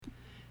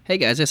Hey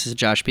guys, this is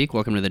Josh Peak.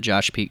 Welcome to the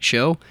Josh Peak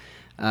Show,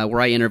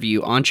 where I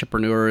interview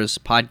entrepreneurs,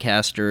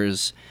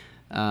 podcasters,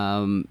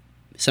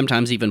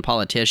 sometimes even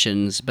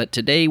politicians. But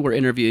today we're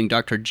interviewing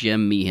Dr.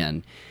 Jim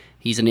Meehan.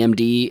 He's an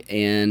MD,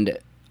 and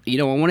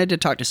I wanted to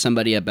talk to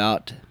somebody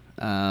about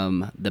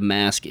the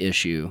mask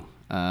issue,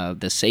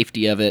 the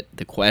safety of it,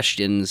 the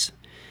questions,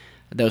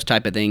 those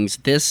type of things.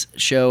 This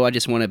show, I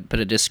just want to put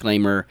a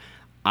disclaimer: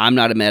 I'm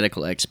not a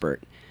medical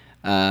expert.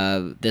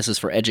 This is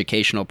for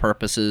educational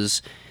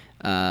purposes.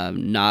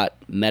 Not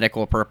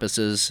medical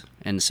purposes,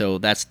 and so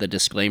that's the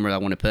disclaimer I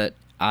want to put.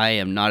 I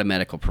am not a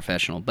medical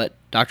professional, but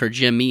Dr.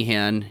 Jim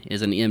Meehan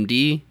is an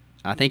MD.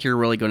 I think you're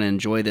really going to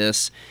enjoy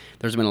this.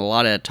 There's been a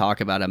lot of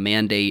talk about a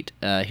mandate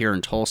here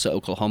in Tulsa,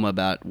 Oklahoma,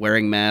 about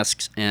wearing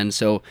masks, and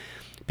so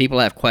people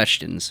have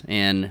questions,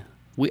 and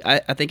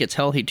I think it's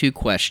healthy to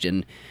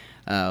question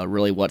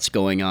really what's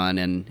going on,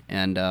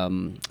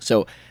 and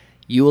so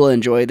you will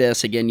enjoy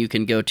this. Again, you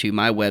can go to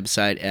my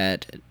website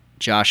at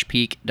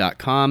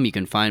joshpeak.com. You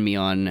can find me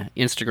on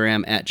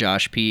Instagram at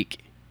joshpeak,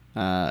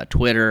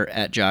 Twitter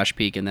at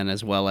joshpeak, and then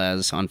as well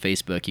as on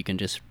Facebook, you can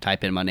just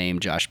type in my name,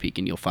 Josh Peak,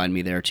 and you'll find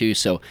me there too.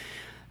 So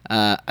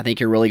I think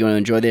you're really going to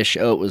enjoy this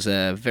show. It was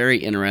a very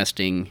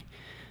interesting,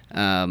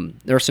 there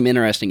was some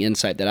interesting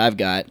insight that I've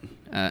got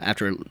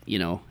after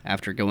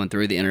going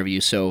through the interview.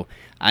 So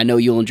I know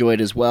you'll enjoy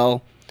it as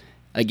well.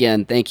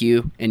 Again, thank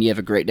you, and you have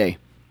a great day.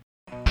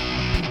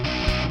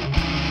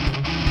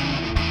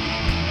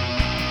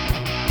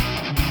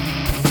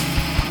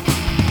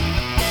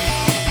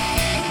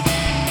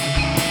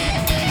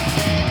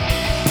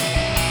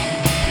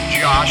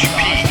 Josh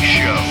Peak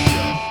Show.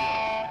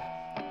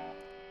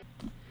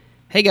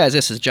 Hey guys,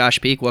 this is Josh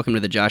Peak. Welcome to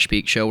the Josh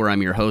Peak Show, where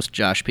I'm your host,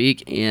 Josh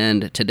Peak.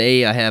 And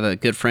today I have a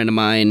good friend of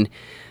mine.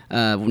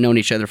 We've known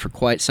each other for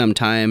quite some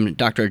time,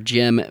 Dr.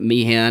 Jim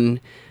Meehan.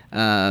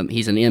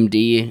 He's an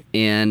MD,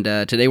 and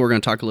today we're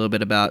going to talk a little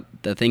bit about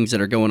the things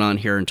that are going on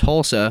here in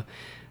Tulsa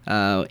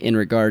in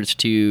regards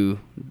to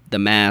the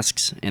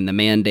masks and the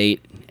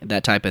mandate,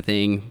 that type of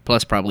thing,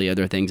 plus probably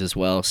other things as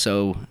well.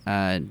 So,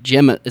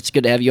 Jim, it's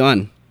good to have you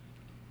on.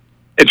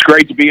 It's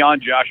great to be on,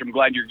 Josh. I'm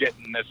glad you're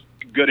getting this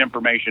good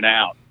information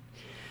out.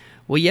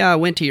 Well, yeah, I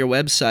went to your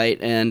website,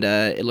 and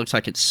it looks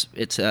like it's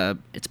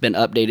been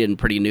updated and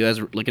pretty new. I was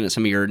looking at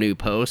some of your new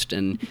posts,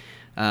 and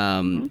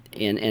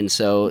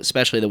so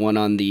especially the one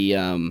on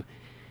the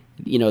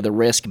the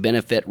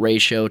risk-benefit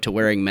ratio to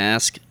wearing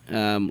masks.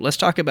 Let's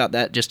talk about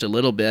that just a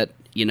little bit.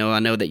 I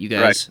know that you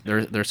guys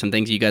there's some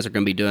things you guys are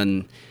going to be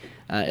doing.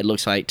 It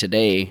looks like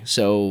today.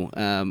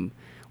 So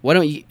why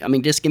don't you?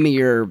 Just give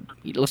me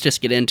let's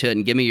just get into it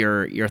and give me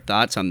your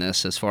thoughts on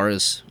this as far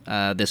as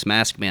this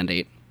mask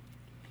mandate.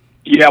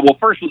 Yeah, well,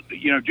 first,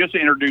 just to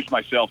introduce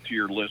myself to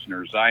your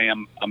listeners, I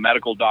am a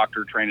medical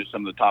doctor trained at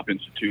some of the top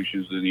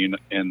institutions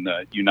in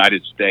the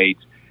United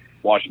States,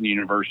 Washington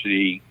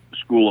University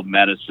School of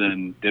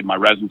Medicine, did my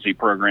residency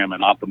program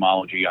in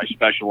ophthalmology. I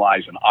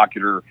specialize in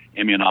ocular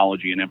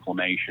immunology and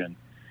inflammation.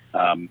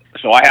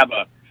 So I have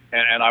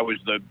and I was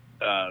the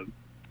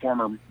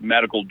former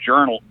medical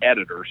journal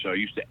editor, so I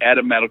used to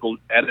edit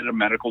a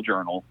medical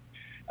journal.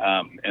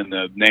 And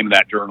the name of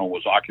that journal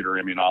was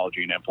Ocular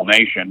Immunology and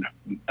Inflammation,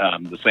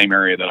 the same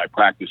area that I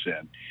practice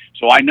in.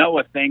 So I know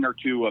a thing or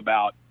two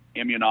about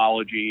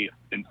immunology,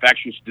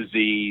 infectious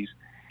disease,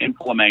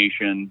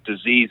 inflammation,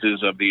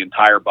 diseases of the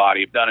entire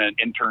body. I've done an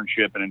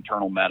internship in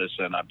internal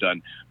medicine. I've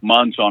done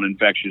months on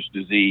infectious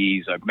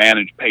disease. I've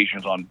managed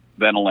patients on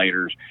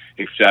ventilators,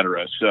 et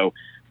cetera. So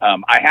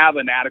I have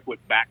an adequate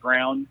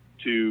background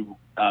to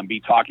be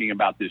talking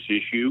about this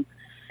issue.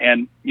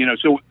 And,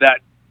 so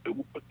that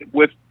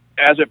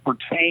as it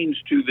pertains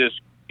to this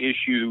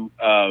issue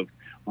of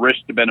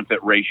risk to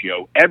benefit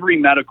ratio, every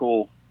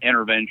medical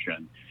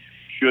intervention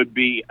should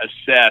be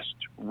assessed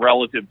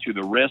relative to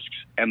the risks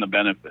and the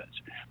benefits.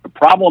 The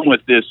problem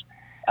with this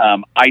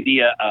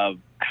idea of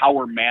how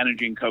we're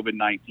managing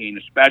COVID-19,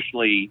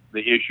 especially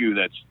the issue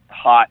that's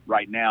hot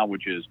right now,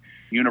 which is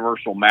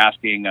universal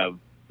masking of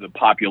the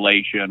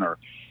population, or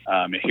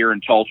here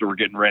in Tulsa, we're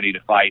getting ready to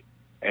fight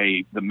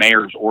the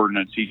mayor's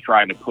ordinance. He's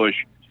trying to push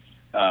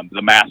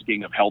the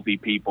masking of healthy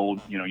people,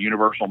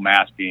 universal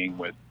masking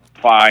with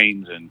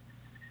fines and,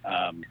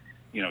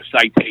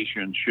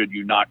 citations should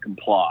you not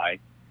comply.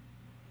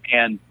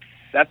 And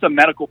that's a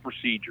medical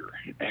procedure.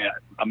 And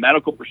a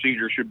medical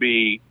procedure should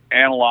be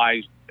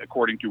analyzed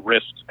according to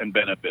risks and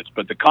benefits.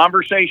 But the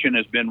conversation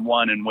has been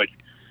one in which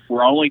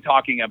we're only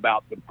talking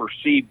about the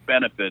perceived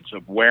benefits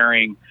of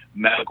wearing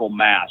medical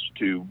masks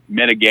to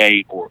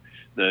mitigate or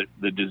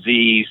the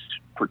disease,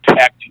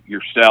 protect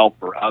yourself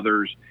or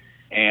others.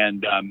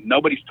 And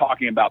nobody's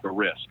talking about the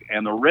risk.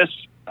 And the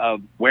risks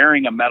of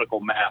wearing a medical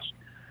mask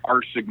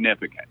are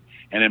significant.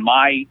 And in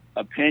my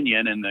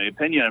opinion, and the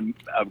opinion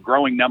of a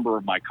growing number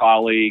of my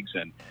colleagues,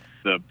 and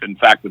in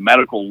fact the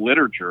medical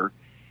literature,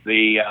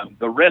 the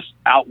risks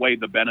outweigh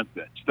the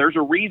benefits. There's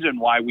a reason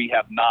why we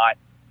have not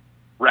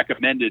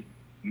recommended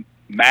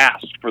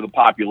masks for the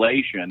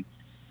population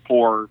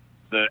for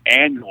the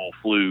annual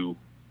flu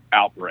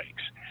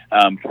outbreaks.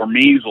 for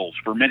measles,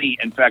 for many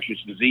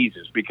infectious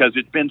diseases, because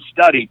it's been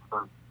studied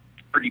for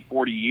 30,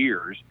 40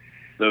 years.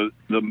 The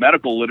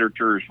medical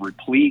literature is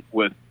replete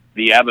with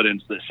the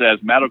evidence that says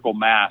medical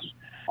masks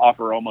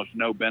offer almost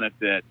no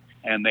benefit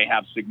and they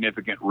have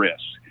significant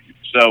risks.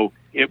 So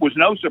it was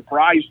no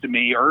surprise to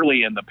me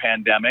early in the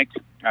pandemic.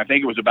 I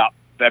think it was about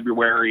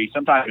February,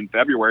 sometime in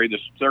February, the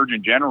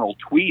Surgeon General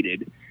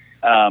tweeted,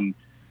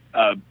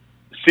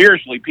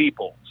 seriously,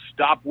 people,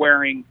 stop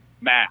wearing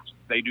masks.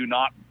 They do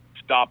not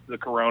stop the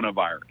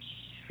coronavirus.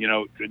 You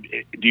know,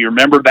 do you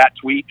remember that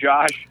tweet,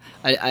 Josh?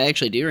 I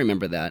actually do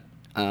remember that.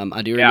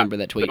 I do remember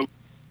that tweet. So,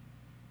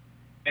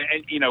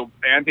 and, you know,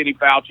 Anthony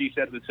Fauci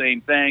said the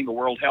same thing. The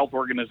World Health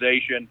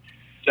Organization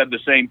said the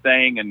same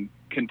thing and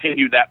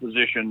continued that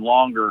position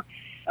longer.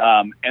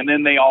 And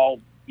then they all,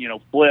 you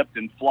know, flipped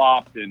and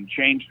flopped and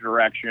changed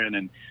direction.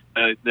 And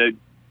the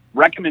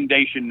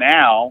recommendation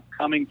now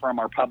coming from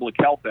our public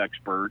health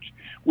experts,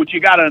 which you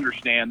got to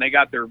understand, they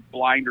got their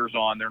blinders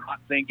on. They're not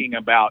thinking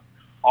about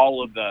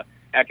all of the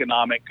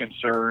economic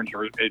concerns,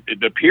 or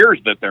it appears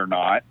that they're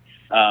not.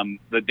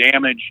 The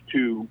damage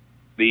to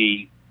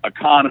the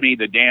economy,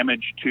 the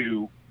damage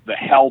to the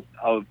health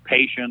of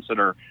patients that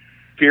are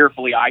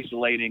fearfully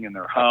isolating in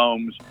their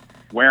homes,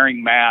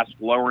 wearing masks,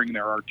 lowering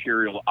their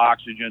arterial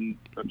oxygen,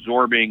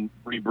 absorbing,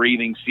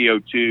 rebreathing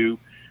CO2.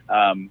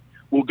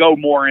 We'll go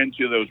more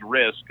into those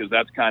risks because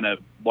that's kind of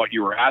what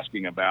you were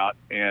asking about.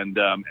 And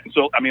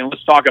so, I mean,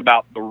 let's talk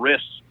about the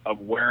risks of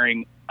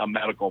wearing a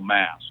medical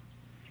mask.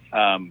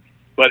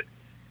 But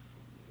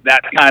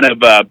that kind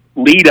of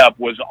lead up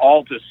was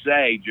all to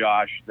say,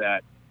 Josh,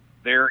 that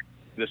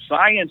the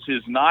science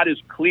is not as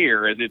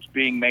clear as it's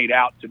being made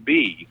out to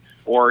be,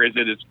 or as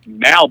it is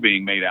now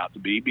being made out to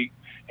be.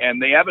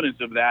 And the evidence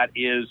of that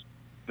is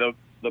the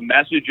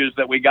messages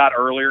that we got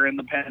earlier in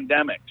the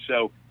pandemic.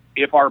 So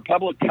if our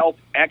public health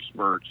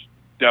experts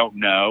don't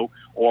know,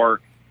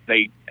 or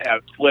they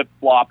have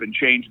flip-flop and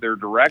change their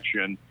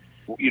direction,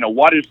 you know,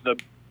 what is the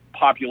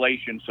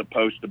population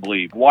supposed to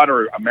believe? What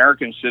are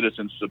American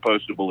citizens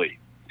supposed to believe?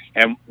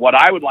 And what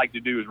I would like to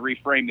do is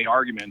reframe the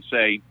argument and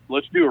say,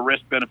 let's do a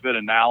risk-benefit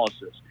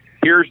analysis.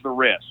 Here's the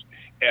risk.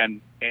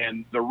 And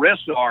the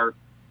risks are,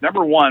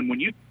 number one,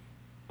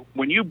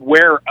 when you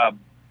wear a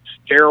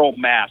sterile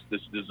mask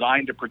that's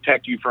designed to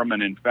protect you from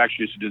an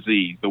infectious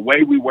disease, the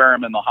way we wear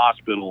them in the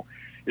hospital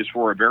is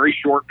for a very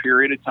short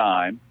period of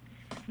time.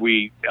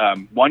 We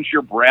once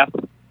your breath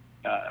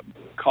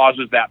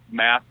causes that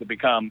mask to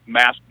become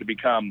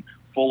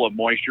full of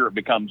moisture, it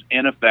becomes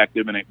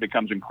ineffective and it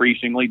becomes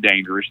increasingly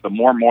dangerous. The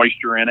more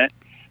moisture in it,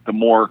 the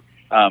more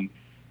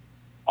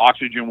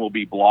oxygen will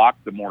be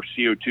blocked, the more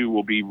CO2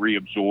 will be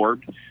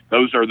reabsorbed.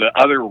 Those are the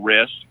other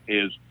risks,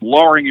 is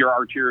lowering your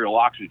arterial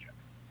oxygen.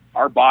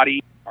 Our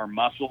body, our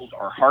muscles,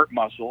 our heart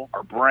muscle,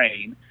 our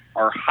brain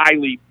are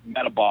highly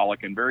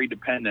metabolic and very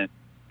dependent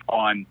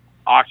on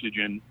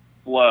oxygen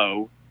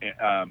flow,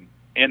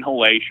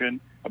 inhalation,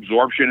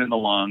 absorption in the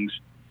lungs,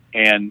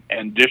 and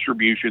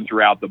distribution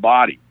throughout the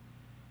body.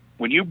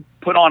 When you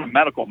put on a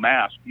medical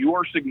mask, you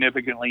are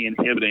significantly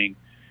inhibiting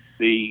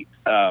the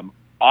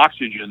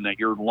oxygen that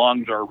your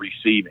lungs are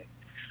receiving.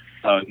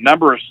 A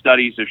number of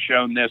studies have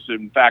shown this.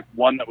 In fact,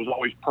 one that was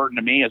always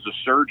pertinent to me as a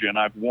surgeon,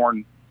 I've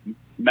worn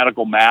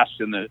medical masks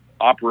in the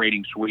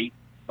operating suite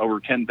over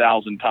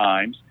 10,000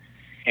 times.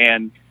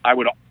 And I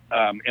would,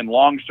 in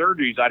long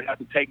surgeries, I'd have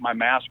to take my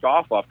mask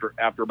off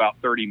after about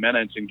 30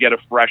 minutes and get a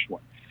fresh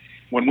one.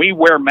 When we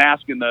wear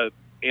masks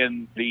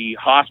in the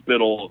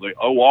hospital, the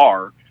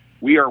OR,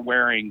 we are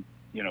wearing,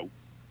 you know,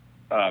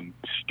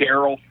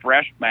 sterile,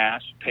 fresh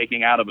masks,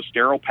 taking out of a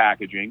sterile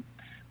packaging.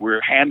 We're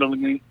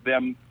handling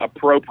them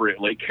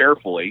appropriately,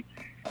 carefully.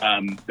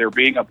 They're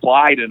being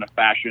applied in a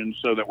fashion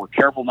so that we're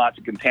careful not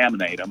to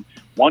contaminate them.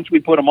 Once we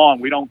put them on,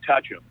 we don't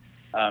touch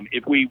them.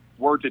 If we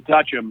were to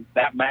touch them,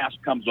 that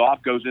mask comes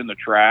off, goes in the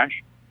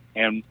trash,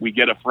 and we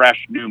get a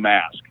fresh new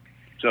mask.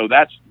 So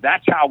that's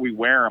how we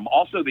wear them.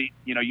 Also,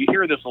 you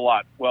hear this a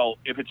lot. Well,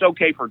 if it's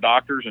okay for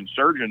doctors and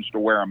surgeons to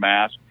wear a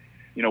mask,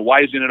 you know, why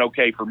isn't it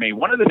okay for me?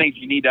 One of the things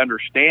you need to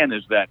understand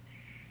is that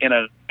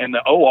in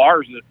the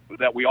ORs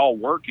that we all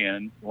work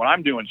in, when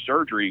I'm doing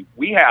surgery,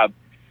 we have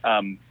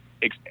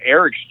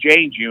air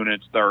exchange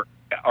units that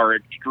are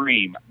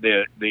extreme.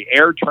 The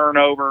air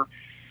turnover,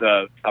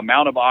 the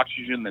amount of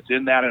oxygen that's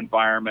in that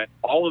environment,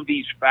 all of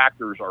these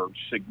factors are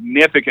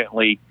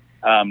significantly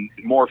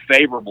more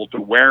favorable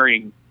to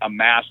wearing a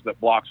mask that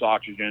blocks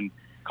oxygen,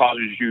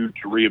 causes you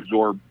to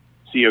reabsorb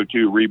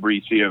CO2,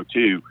 rebreathe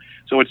CO2.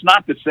 So it's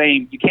not the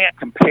same. You can't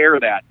compare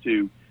that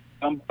to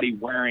somebody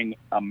wearing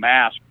a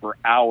mask for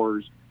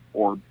hours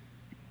or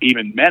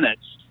even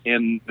minutes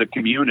in the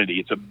community.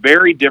 It's a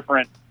very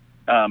different,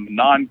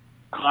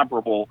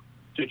 non-comparable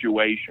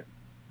situation.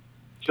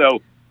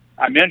 So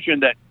I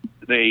mentioned that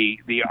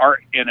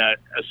in a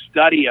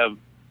study of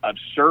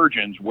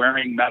surgeons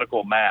wearing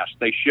medical masks,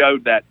 they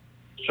showed that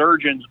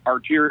surgeons'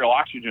 arterial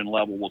oxygen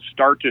level will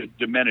start to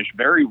diminish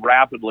very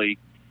rapidly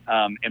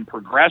and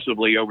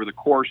progressively over the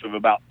course of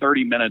about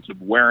 30 minutes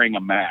of wearing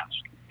a mask.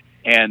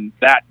 And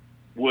that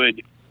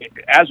would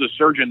as a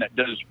surgeon that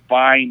does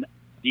fine,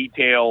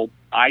 detailed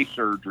eye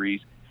surgeries,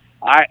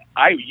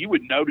 you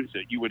would notice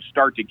it. You would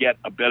start to get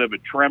a bit of a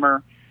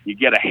tremor. You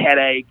get a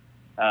headache.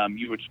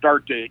 You would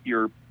start to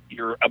your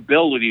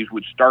abilities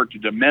would start to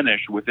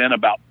diminish within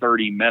about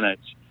 30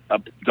 minutes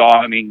of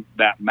donning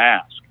that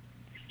mask.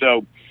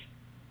 So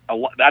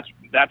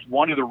that's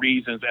one of the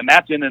reasons, and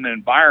that's in an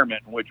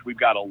environment in which we've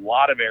got a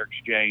lot of air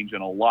exchange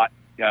and a lot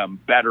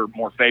better,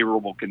 more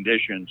favorable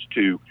conditions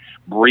to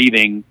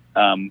breathing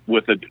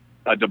with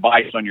a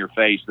device on your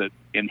face that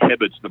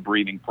inhibits the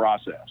breathing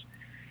process.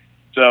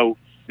 So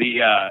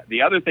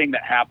the other thing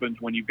that happens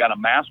when you've got a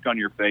mask on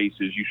your face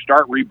is you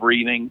start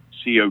rebreathing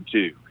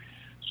CO2.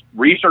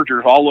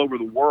 Researchers all over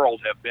the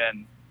world have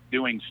been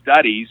doing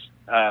studies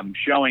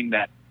showing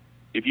that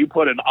if you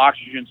put an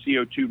oxygen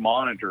CO2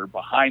 monitor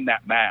behind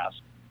that mask,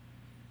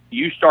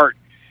 you start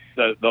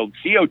the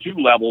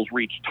CO2 levels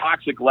reach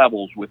toxic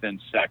levels within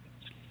seconds.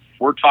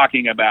 We're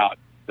talking about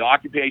the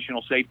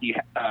Occupational Safety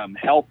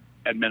Health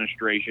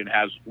Administration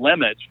has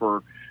limits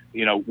for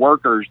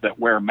workers that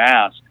wear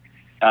masks.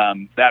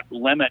 That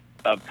limit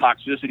of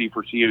toxicity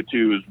for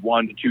CO2 is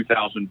 1 to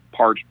 2,000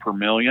 parts per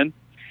million,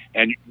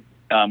 and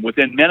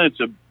within minutes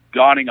of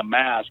donning a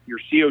mask, your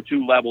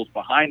CO2 levels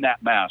behind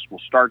that mask will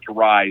start to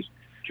rise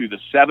to the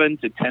 7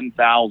 to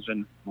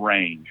 10,000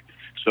 range.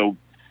 So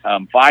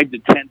 5 to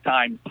 10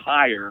 times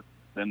higher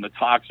than the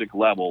toxic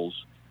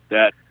levels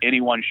that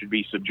anyone should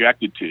be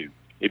subjected to.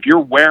 If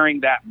you're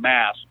wearing that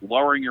mask,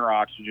 lowering your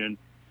oxygen,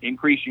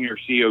 increasing your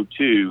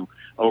CO2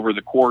 over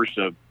the course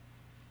of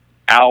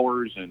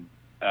hours and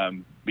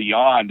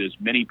beyond, as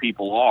many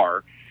people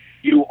are,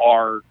 you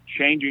are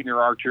changing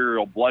your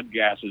arterial blood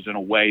gases in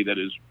a way that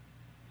is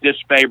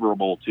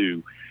disfavorable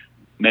to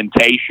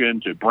mentation,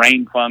 to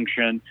brain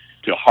function,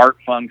 to heart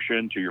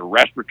function, to your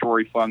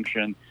respiratory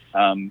function.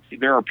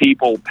 There are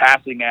people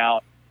passing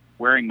out,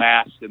 wearing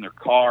masks in their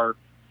car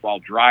while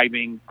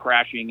driving,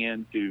 crashing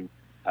into,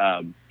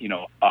 a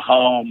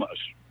home,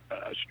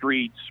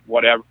 streets,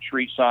 whatever,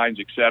 street signs,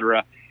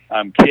 etc.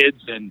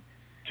 Kids and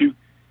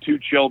two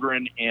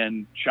children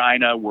in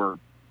China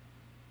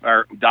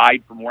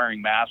died from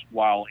wearing masks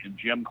while in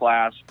gym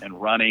class and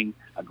running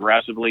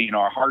aggressively.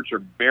 Our hearts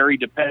are very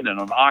dependent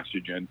on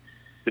oxygen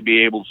to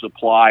be able to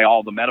supply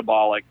all the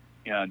metabolic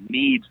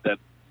needs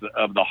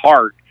of the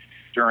heart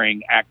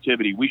during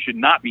activity. We should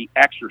not be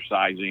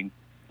exercising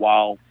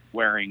while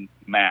wearing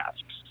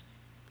masks.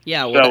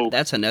 Yeah, well,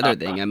 that's another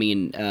thing. I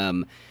mean,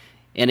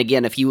 and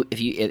again, if you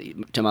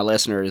to my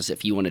listeners,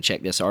 if you want to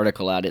check this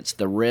article out, it's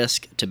the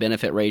risk to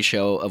benefit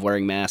ratio of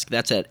wearing masks.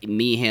 That's at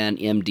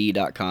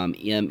meehanmd.com,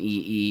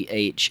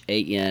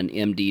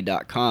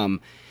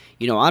 meehanmd.com.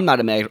 I'm not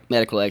a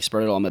medical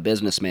expert at all. I'm a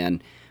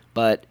businessman,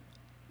 but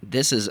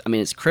this is,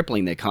 it's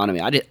crippling the economy.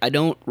 I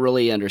don't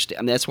really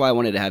understand. That's why I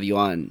wanted to have you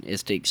on,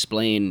 is to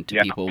explain to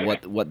people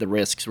what the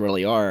risks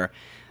really are.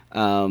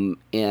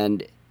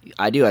 And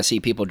I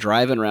see people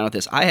driving around with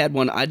this. I had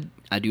one.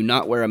 I do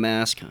not wear a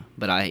mask,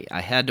 but I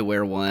had to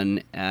wear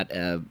one at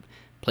a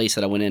place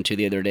that I went into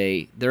the other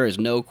day. There is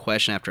no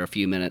question after a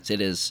few minutes, it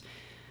is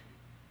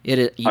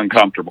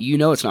uncomfortable.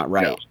 It's not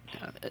right. Yeah.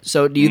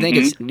 So do you think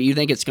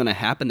it's going to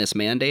happen, this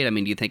mandate?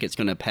 Do you think it's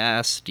going to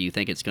pass? Do you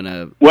think it's going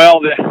to?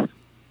 Well,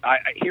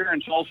 here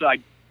in Tulsa,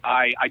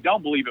 I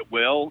don't believe it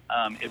will.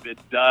 If it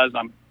does,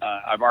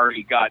 I've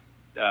already got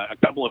a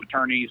couple of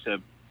attorneys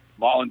have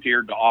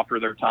volunteered to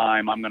offer their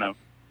time. I'm going to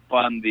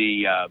fund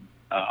a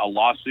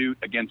lawsuit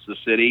against the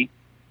city.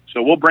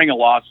 So we'll bring a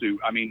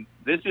lawsuit.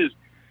 This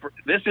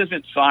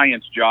isn't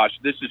science, Josh.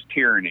 This is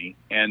tyranny,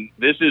 and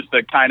this is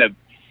the kind of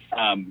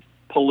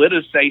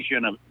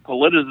politicization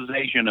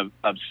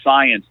of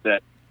science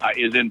that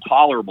is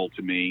intolerable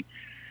to me.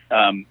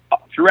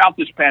 Throughout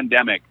this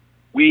pandemic,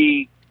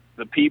 we,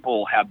 the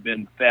people, have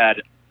been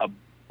fed a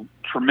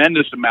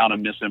tremendous amount of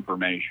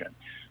misinformation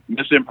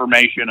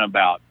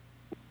about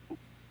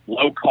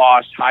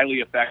low-cost,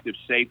 highly effective,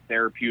 safe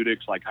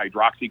therapeutics like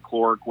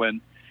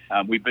hydroxychloroquine.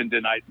 We've been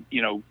denied.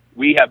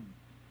 We have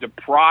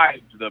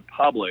deprived the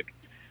public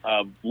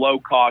of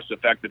low-cost,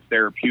 effective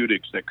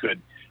therapeutics that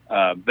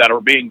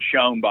are being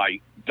shown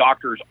by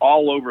doctors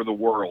all over the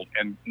world,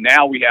 and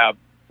now we have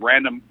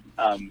random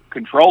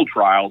control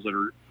trials that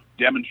are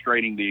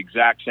demonstrating the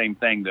exact same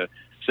thing: the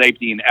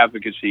safety and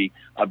efficacy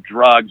of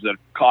drugs that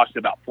cost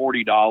about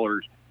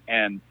 $40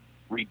 and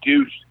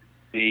reduce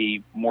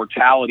the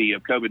mortality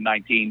of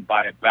COVID-19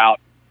 by about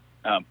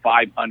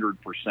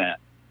 500%,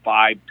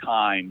 5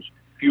 times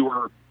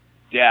fewer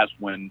deaths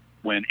when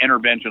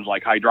interventions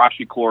like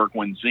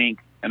hydroxychloroquine, zinc,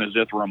 and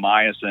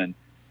azithromycin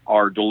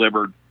are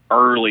delivered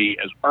early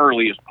as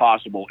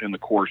possible in the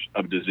course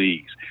of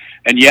disease.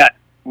 And yet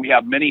we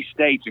have many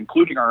states,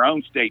 including our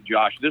own state,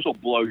 Josh. This will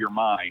blow your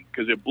mind,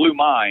 because it blew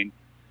mine.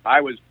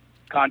 I was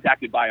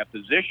contacted by a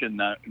physician,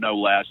 no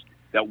less,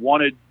 that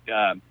wanted,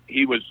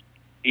 he was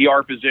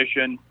ER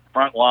physician,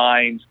 front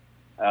lines,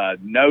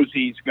 knows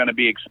he's going to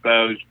be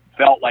exposed,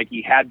 felt like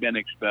he had been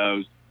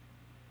exposed,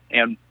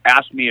 and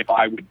asked me if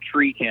I would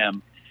treat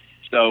him.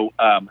 So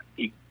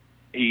he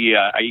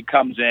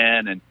comes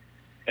in, and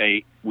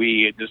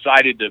we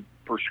decided to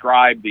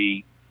prescribe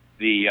the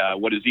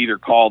what is either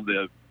called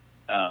the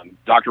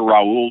Dr.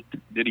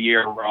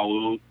 Didier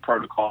Raoult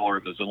protocol or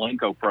the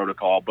Zelenko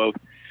protocol, both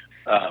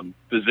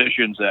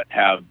physicians that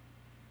have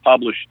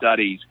published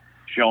studies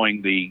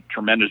showing the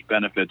tremendous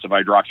benefits of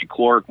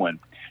hydroxychloroquine.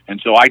 And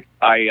so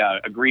I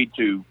agreed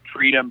to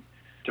treat him,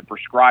 to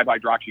prescribe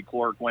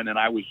hydroxychloroquine, and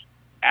I was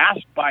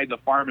asked by the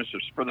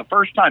pharmacist for the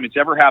first time it's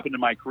ever happened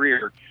in my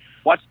career,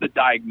 what's the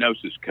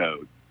diagnosis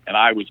code? And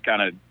I was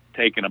kind of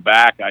taken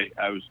aback.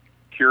 I was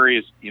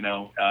curious,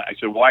 I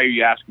said, why are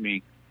you asking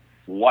me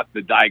what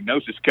the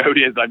diagnosis code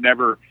is? I've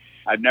never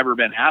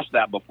been asked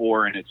that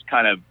before, and it's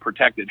kind of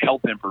protected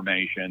health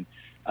information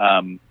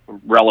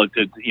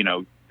relative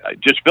to,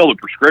 just fill a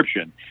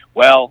prescription.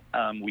 Well,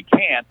 we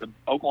can't. The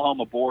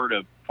Oklahoma Board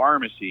of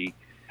Pharmacy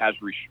has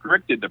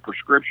restricted the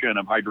prescription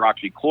of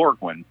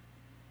hydroxychloroquine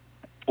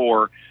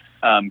for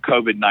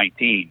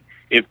COVID-19.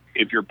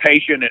 If your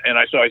patient,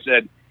 so I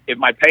said, if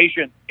my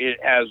patient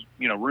has,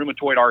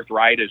 rheumatoid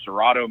arthritis or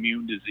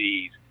autoimmune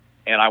disease,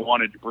 and I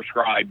wanted to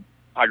prescribe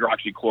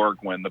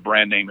hydroxychloroquine, the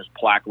brand name is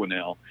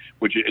Plaquenil,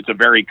 which it's a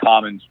very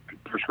common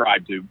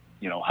prescribed to,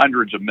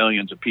 hundreds of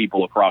millions of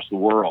people across the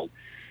world,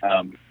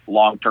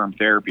 long-term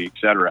therapy, et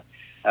cetera.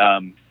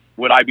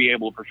 Would I be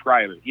able to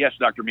prescribe it? Yes,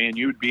 Dr. Meehan,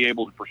 you would be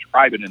able to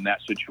prescribe it in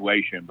that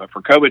situation, but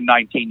for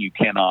COVID-19, you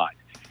cannot.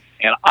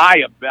 And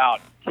I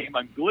about came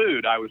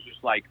unglued. I was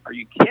just like, are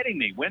you kidding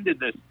me? When did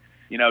this,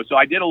 so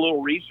I did a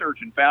little research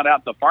and found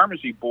out the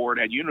pharmacy board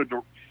had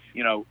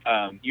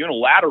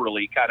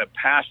unilaterally kind of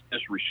passed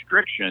this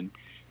restriction,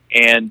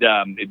 and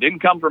it didn't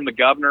come from the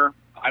governor.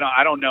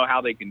 I don't know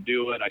how they can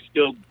do it. I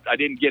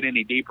didn't get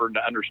any deeper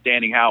into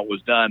understanding how it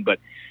was done, but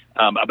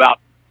about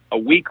a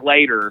week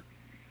later,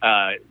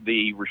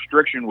 the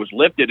restriction was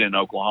lifted in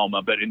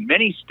Oklahoma, but in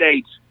many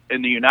states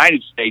in the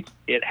United States,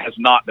 it has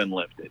not been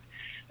lifted.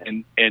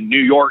 And in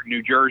New York,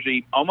 New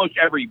Jersey, almost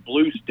every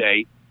blue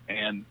state,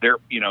 and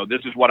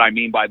this is what I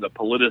mean by the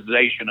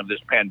politicization of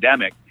this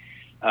pandemic.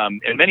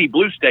 In many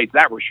blue states,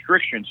 that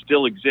restriction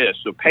still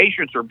exists. So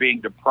patients are being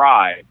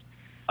deprived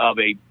of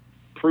a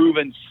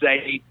proven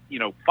safe,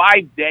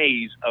 5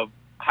 days of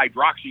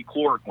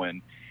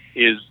hydroxychloroquine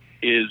is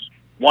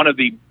one of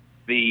the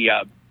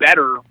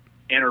better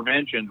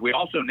interventions. We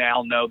also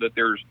now know that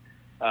there's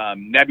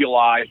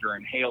nebulized or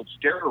inhaled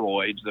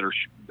steroids that are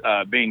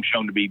being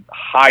shown to be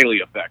highly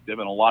effective,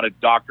 and a lot of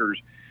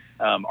doctors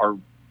are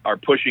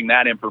pushing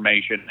that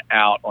information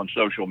out on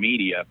social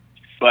media.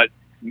 But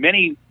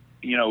many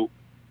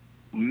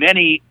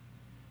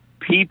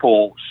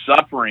people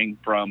suffering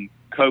from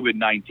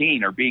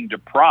COVID-19 are being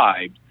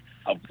deprived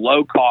of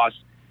low-cost,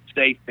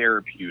 safe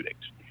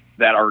therapeutics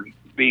that are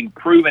being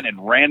proven in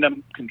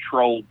random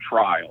controlled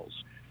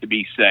trials to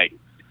be safe.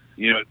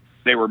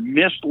 They were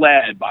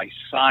misled by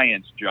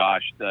science,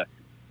 Josh. The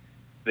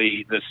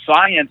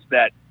science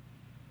that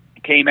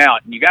came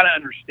out, and you got to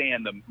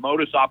understand the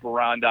modus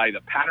operandi,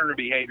 the pattern of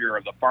behavior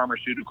of the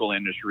pharmaceutical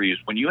industry is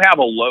when you have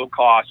a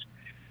low-cost,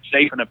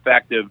 safe and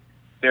effective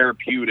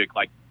therapeutic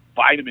like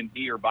vitamin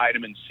D or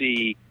vitamin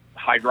C,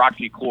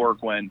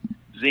 hydroxychloroquine,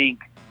 zinc,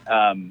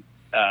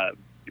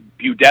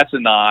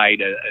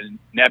 budesonide, a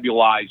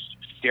nebulized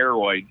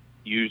steroid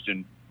used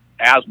in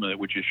asthma,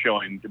 which is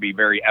showing to be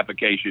very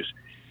efficacious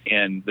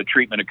in the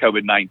treatment of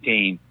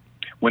COVID-19.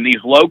 When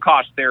these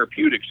low-cost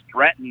therapeutics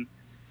threaten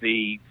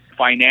the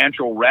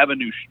financial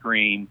revenue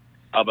stream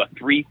of a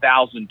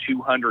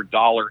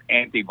 $3,200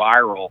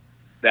 antiviral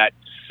that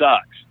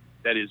sucks,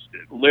 that is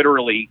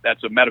literally,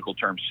 that's a medical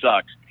term,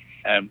 sucks.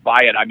 And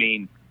by it, I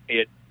mean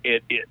it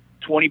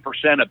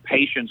 20% of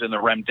patients in the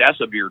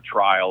remdesivir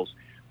trials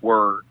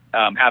were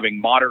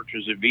having moderate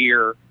to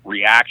severe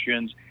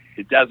reactions.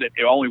 It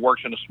only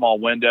works in a small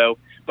window,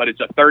 but it's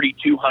a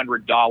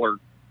 $3,200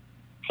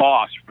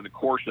 cost for the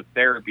course of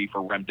therapy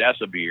for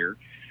remdesivir.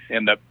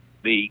 And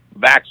the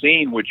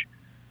vaccine, which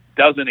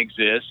doesn't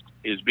exist,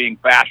 is being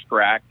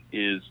fast-tracked,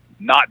 is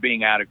not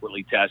being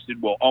adequately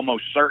tested, will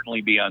almost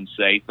certainly be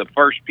unsafe. The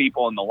first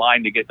people in the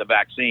line to get the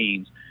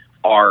vaccines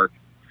are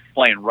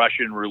playing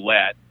Russian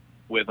roulette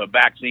with a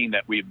vaccine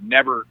that we've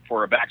never,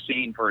 for a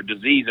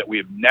disease that we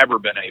have never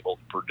been able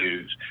to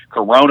produce.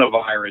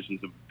 Coronavirus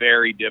is a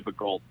very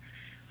difficult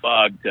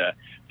bug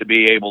to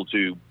be able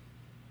to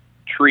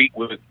treat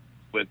with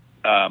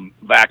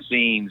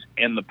vaccines.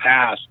 In the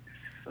past,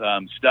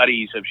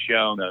 studies have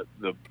shown that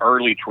the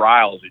early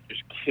trials, it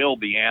just killed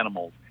the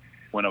animals.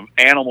 When an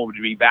animal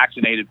would be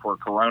vaccinated for a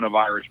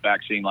coronavirus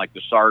vaccine like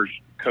the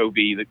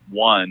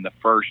SARS-CoV-1, the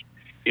first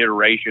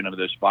iteration of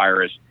this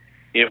virus,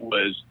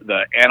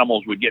 the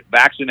animals would get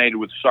vaccinated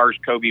with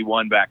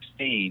SARS-CoV-1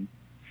 vaccine,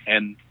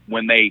 and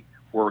when they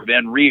were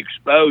then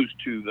re-exposed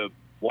to the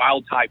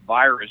wild-type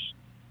virus,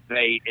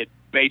 it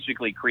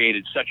basically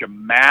created such a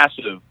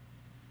massive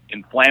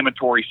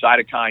inflammatory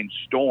cytokine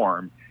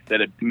storm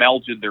that it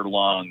melted their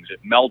lungs, it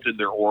melted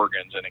their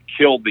organs, and it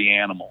killed the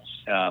animals.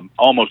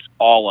 Almost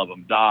all of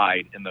them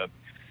died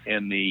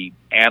in the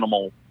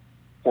animal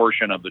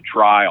portion of the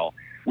trial.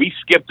 We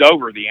skipped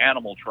over the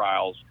animal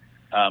trials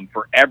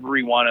for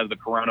every one of the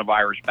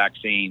coronavirus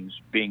vaccines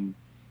being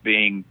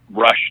being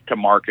rushed to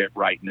market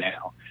right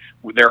now.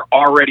 They're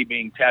already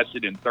being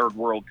tested in third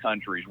world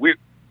countries. When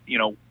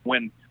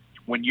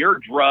you're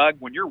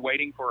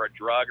waiting for a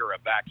drug or a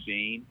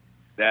vaccine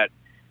that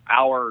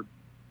our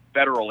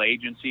federal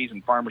agencies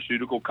and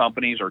pharmaceutical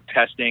companies are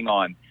testing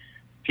on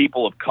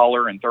people of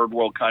color in third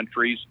world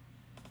countries,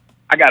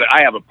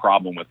 I have a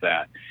problem with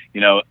that.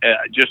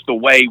 Just the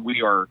way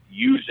we are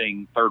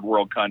using third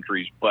world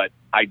countries, but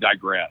I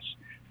digress.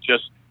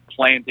 Just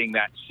planting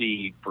that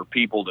seed for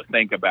people to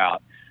think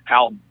about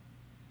how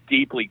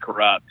deeply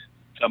corrupt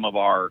some of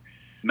our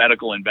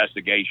medical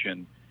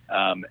investigation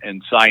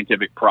and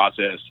scientific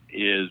process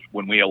is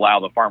when we allow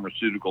the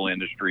pharmaceutical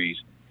industries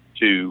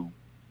to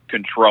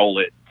control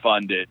it,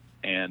 fund it,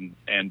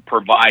 and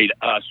provide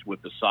us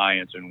with the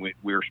science, and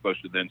we're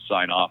supposed to then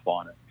sign off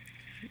on it.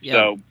 Yeah.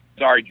 So,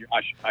 sorry,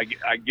 Josh,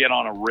 I get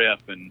on a riff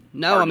and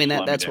no, I mean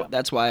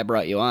that's why I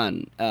brought you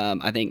on.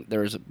 I think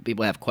there's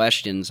people have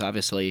questions,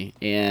 obviously,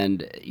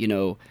 and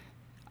you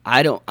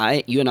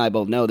and I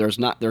both know there's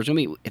gonna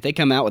be, if they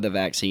come out with a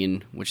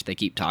vaccine, which they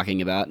keep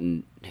talking about,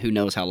 and who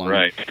knows how long,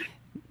 right?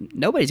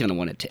 Nobody's gonna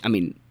want it. I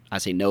mean, I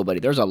say nobody.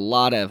 There's a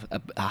lot of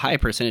a high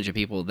percentage of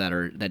people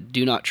that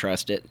do not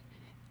trust it,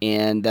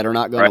 and that are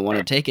not going to want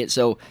to take it.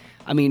 So,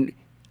 I mean,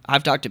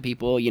 I've talked to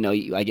people.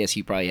 I guess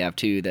you probably have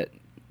too, that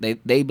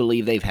they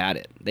believe they've had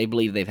it. They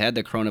believe they've had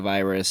the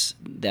coronavirus.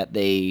 That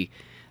they,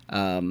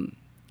 3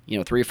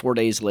 or 4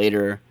 days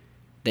later,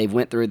 they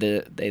went through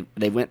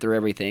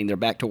everything. They're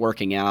back to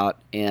working out,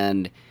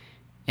 and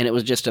it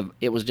was just a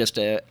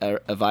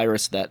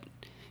virus that,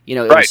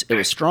 it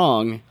was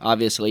strong,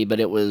 obviously, but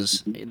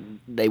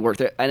they worked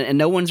there, and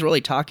no one's really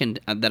talking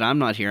that I'm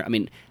not here. I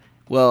mean,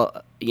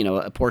 well,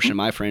 a portion of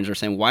my friends are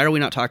saying, why are we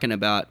not talking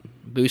about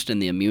boosting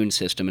the immune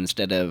system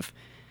instead of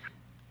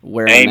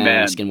wearing a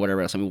mask and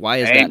whatever else? I mean, why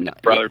is that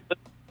not, brother?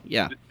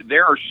 Yeah.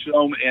 There are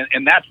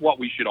and that's what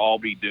we should all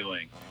be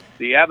doing.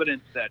 The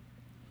evidence that,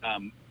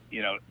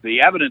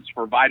 the evidence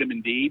for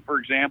vitamin D, for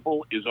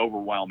example, is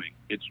overwhelming.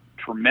 It's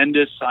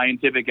tremendous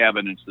scientific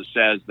evidence that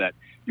says that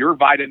your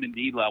vitamin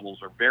D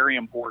levels are very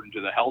important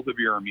to the health of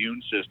your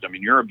immune system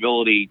and your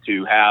ability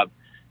to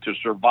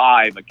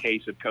survive a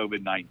case of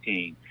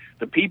COVID-19.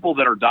 The people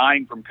that are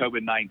dying from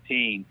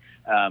COVID-19,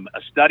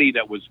 a study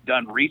that was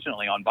done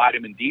recently on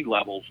vitamin D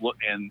levels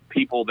and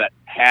people that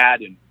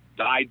had and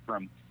died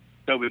from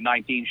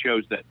COVID-19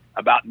 shows that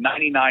about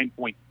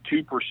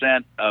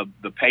 99.2% of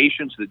the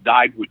patients that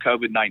died with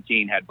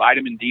COVID-19 had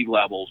vitamin D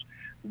levels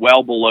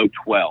well below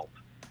 12.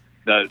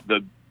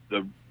 The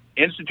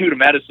Institute of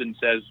Medicine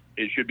says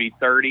it should be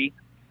 30.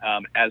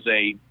 As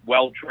a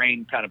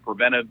well-trained kind of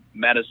preventive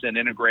medicine,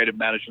 integrative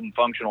medicine,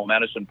 functional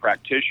medicine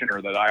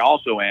practitioner that I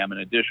also am, in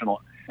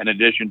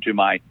addition to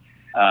my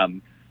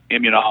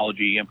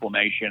immunology,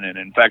 inflammation, and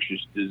infectious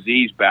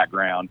disease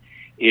background,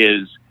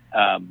 is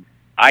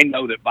I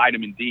know that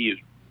vitamin D is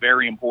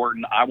very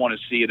important. I want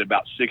to see it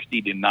about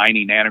 60 to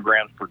 90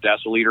 nanograms per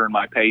deciliter in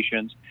my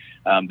patients,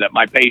 that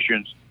my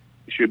patients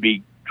should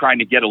be trying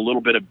to get a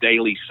little bit of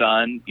daily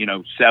sun,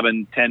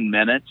 7-10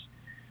 minutes,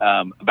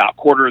 about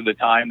quarter of the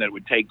time that it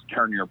would take to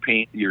turn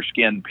your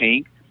skin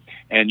pink.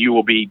 And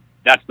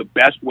that's the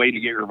best way to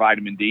get your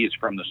vitamin D is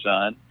from the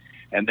sun.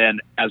 And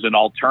then as an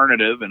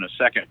alternative and a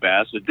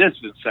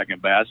distant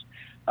second best,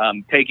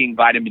 taking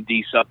vitamin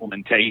D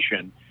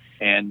supplementation.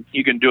 And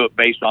you can do it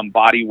based on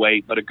body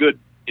weight, but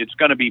it's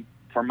going to be,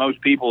 for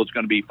most people, it's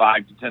going to be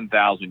 5,000 to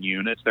 10,000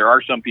 units. There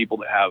are some people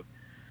that have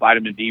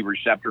vitamin D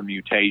receptor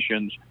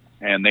mutations,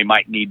 and they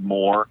might need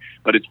more,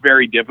 but it's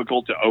very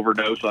difficult to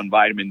overdose on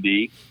vitamin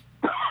D.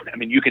 I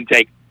mean, you can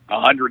take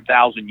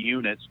 100,000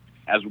 units,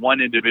 as one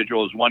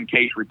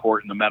case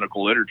report in the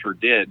medical literature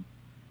did,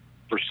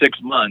 for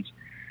 6 months,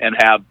 and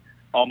have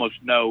almost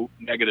no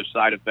negative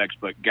side effects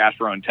but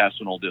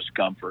gastrointestinal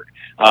discomfort.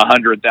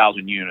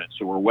 100,000 units.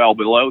 So we're well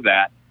below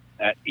that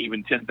at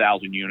even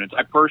 10,000 units.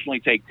 I personally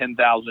take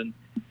 10,000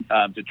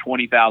 to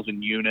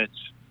 20,000 units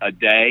a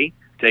day.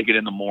 Take it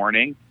in the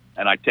morning,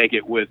 and I take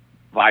it with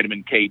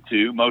vitamin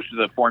K2. Most of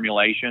the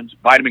formulations,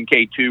 vitamin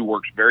K2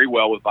 works very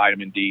well with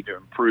vitamin D to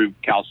improve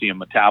calcium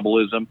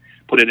metabolism,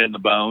 put it in the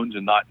bones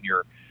and not in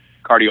your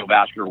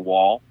cardiovascular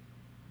wall.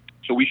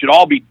 So we should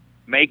all be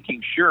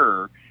making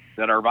sure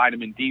that our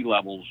vitamin D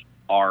levels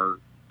are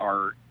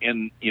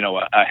in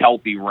a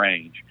healthy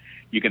range.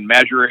 You can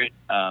measure it,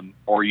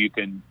 or you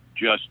can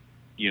just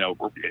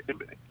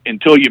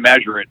until you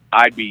measure it,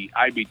 I'd be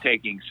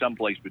taking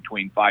someplace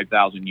between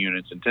 5,000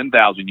 units and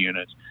 10,000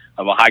 units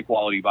of a high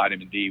quality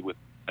vitamin D with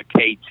a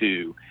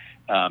K2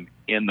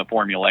 in the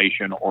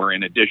formulation, or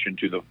in addition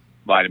to the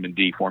vitamin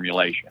D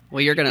formulation.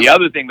 Well, the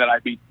other thing that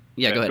I'd be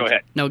go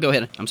ahead. No, go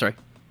ahead. I'm sorry.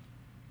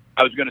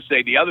 I was going to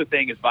say the other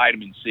thing is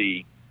vitamin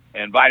C,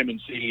 and vitamin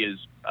C is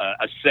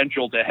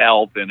essential to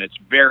health, and it's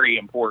very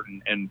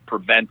important in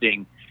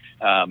preventing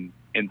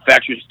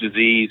infectious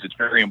disease. It's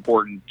very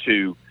important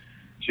to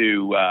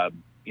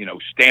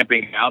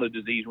stamping out a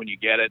disease when you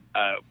get it.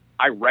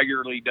 I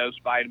regularly dose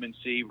vitamin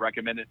C,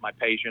 recommend it to my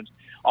patients.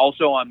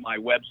 Also on my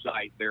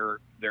website, there's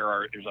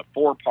a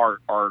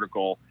 4-part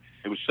article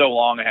it was so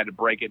long I had to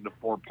break it into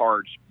 4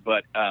 parts,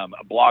 but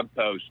a blog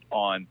post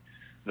on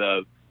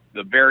the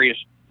various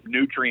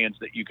nutrients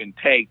that you can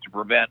take to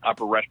prevent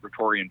upper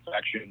respiratory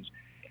infections,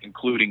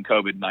 including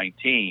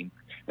COVID-19.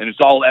 And it's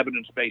all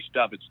evidence-based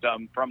stuff. It's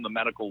done from the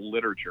medical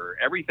literature.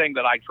 Everything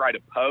that I try to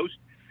post,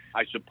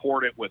 I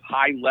support it with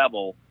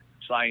high-level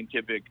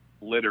scientific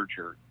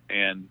literature.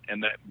 And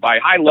by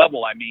high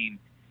level, I mean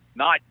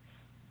not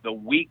the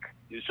weak.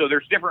 So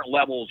there's different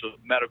levels of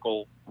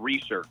medical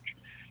research.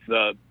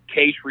 The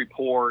case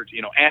reports,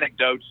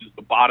 anecdotes is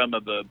the bottom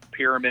of the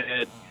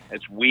pyramid.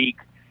 It's weak.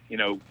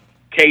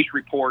 Case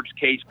reports,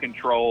 case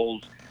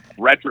controls,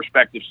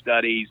 retrospective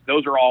studies,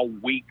 those are all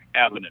weak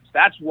evidence.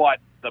 That's what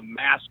the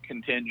mass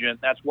contingent,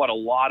 that's what a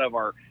lot of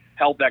our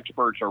health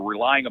experts are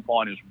relying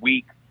upon, is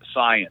weak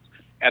science.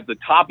 At the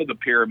top of the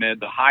pyramid,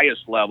 the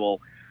highest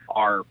level,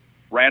 are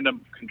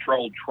random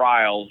controlled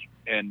trials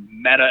and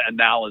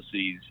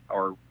meta-analyses,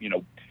 or,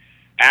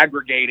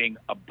 aggregating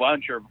a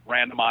bunch of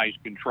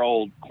randomized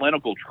controlled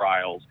clinical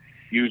trials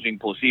using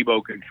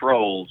placebo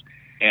controls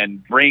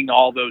and bring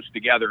all those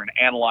together and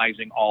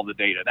analyzing all the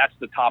data. That's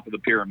the top of the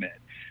pyramid.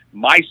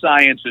 My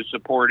science is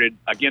supported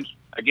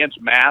against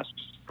masks,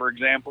 for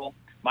example.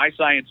 My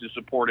science is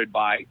supported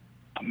by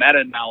a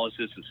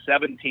meta-analysis of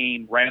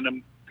 17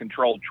 random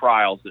controlled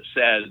trials that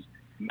says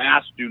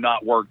masks do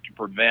not work to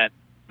prevent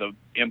the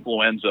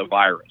influenza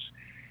virus,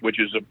 which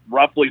is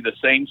roughly the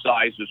same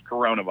size as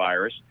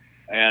coronavirus,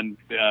 and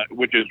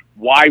which is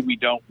why we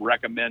don't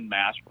recommend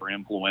masks for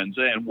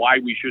influenza and why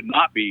we should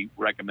not be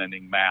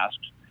recommending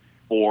masks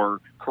for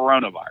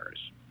coronavirus.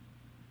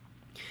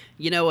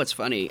 What's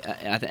funny,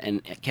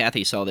 and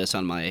Kathy saw this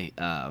on my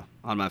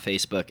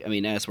Facebook. I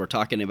mean, as we're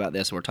talking about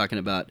this, we're talking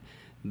about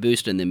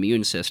boosting the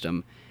immune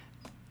system.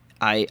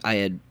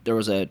 There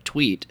was a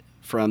tweet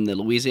from the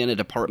Louisiana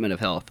Department of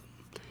Health,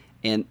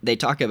 and they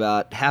talk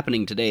about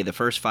happening today. The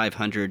first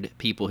 500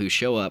 people who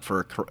show up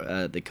for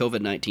the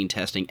COVID-19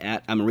 testing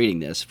I'm reading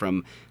this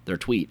from their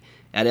tweet,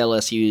 at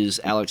LSU's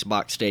Alex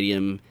Box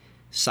Stadium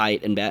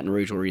site in Baton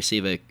Rouge will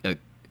receive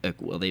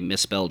well, they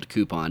misspelled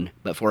coupon,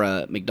 but for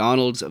a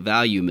McDonald's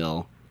value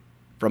meal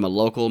from a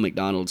local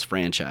McDonald's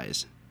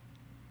franchise.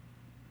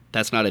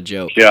 That's not a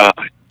joke. Yeah,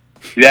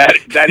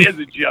 that is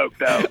a joke,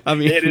 though. I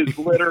mean, it is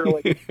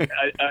literally.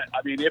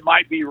 It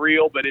might be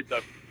real, but it's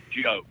a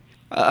joke.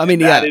 That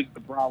is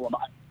the problem.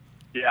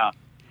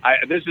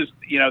 This is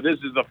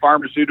the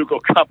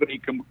pharmaceutical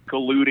company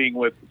colluding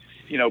with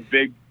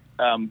big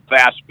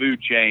fast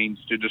food chains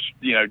to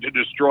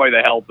destroy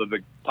the health of the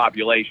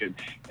population.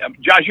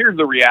 Josh, here's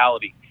the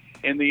reality.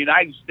 In the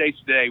United States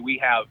today, we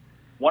have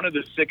one of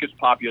the sickest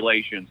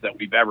populations that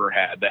we've ever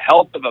had. The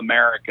health of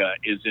America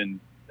is in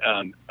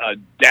a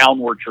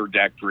downward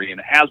trajectory, and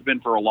it has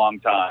been for a long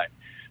time.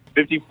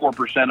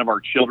 54% of our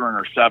children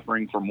are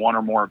suffering from one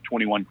or more of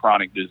 21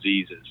 chronic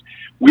diseases.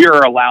 We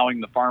are allowing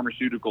the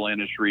pharmaceutical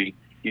industry,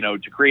 to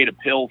create a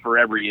pill for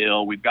every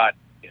ill. We've got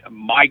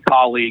my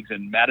colleagues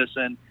in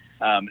medicine.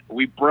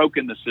 We've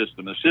broken the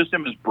system. The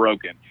system is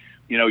broken.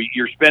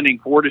 You're spending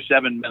 4 to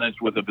 7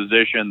 minutes with a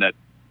physician that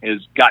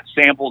has got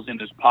samples in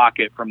his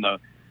pocket from the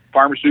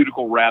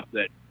pharmaceutical rep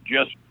that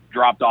just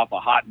dropped off a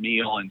hot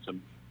meal and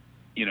some,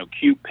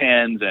 cute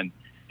pens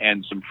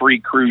and some free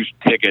cruise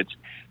tickets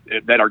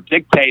that are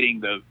dictating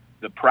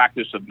the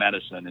practice of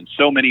medicine in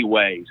so many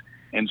ways.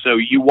 And so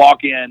you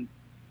walk in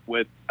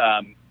with,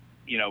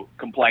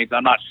 complaints.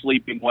 I'm not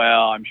sleeping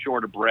well. I'm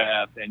short of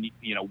breath, and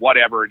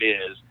whatever it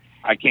is.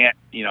 I can't.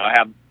 I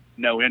have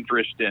no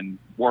interest in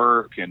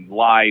work and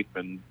life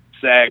and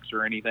sex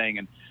or anything.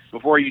 And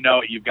before you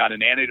know it, you've got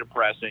an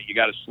antidepressant. You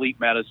got a sleep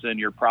medicine.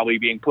 You're probably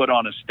being put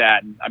on a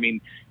statin. I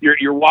mean,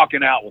 you're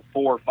walking out with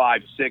 4,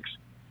 5, 6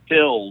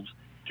 pills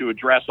to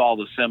address all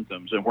the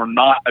symptoms, and we're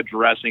not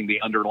addressing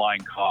the underlying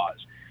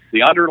cause.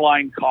 The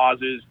underlying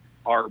causes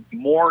are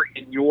more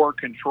in your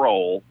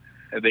control,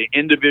 the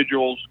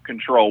individual's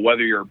control,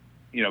 whether you're,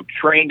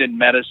 trained in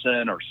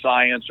medicine or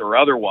science or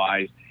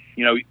otherwise.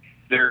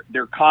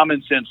 They're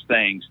common sense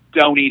things.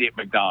 Don't eat at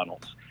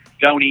McDonald's.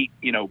 Don't eat,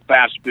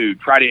 fast food.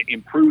 Try to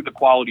improve the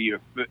quality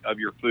of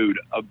your food.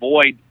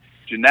 Avoid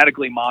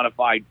genetically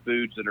modified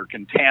foods that are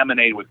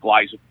contaminated with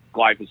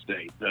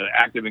glyphosate, the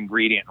active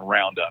ingredient in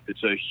Roundup.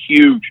 It's a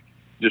huge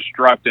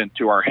destructant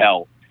to our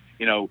health.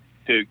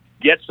 To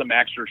get some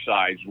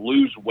exercise,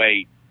 lose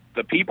weight.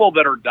 The people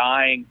that are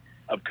dying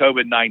of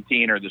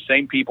COVID-19 are the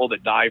same people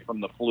that die from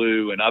the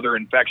flu and other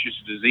infectious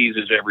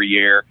diseases every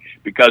year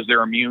because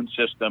their immune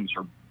systems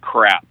are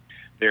crap.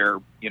 They're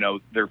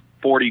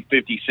 40,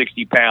 50,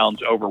 60 pounds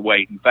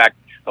overweight. In fact,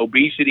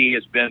 obesity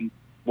has been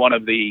one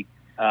of the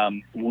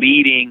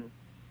leading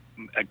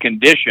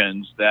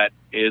conditions that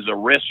is a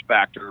risk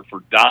factor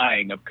for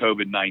dying of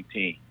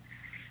COVID-19.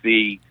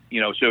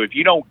 So if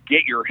you don't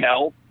get your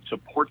health,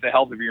 support the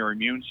health of your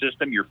immune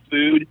system, your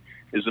food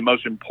is the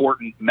most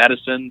important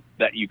medicine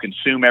that you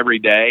consume every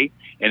day.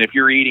 And if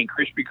you're eating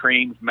Krispy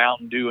Kremes,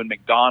 Mountain Dew, and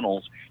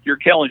McDonald's, you're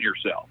killing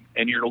yourself,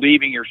 and you're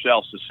leaving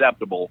yourself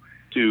susceptible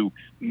to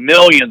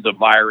millions of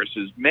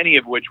viruses, many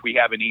of which we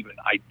haven't even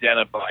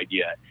identified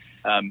yet.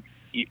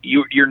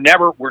 we're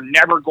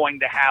never going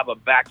to have a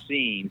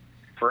vaccine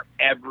for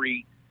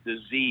every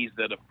disease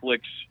that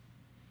afflicts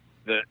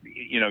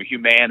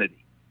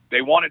humanity.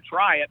 They want to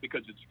try it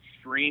because it's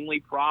extremely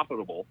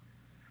profitable,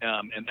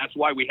 and that's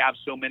why we have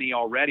so many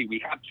already. We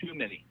have too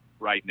many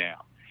right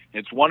now.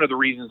 It's one of the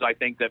reasons I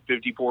think that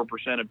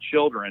 54% of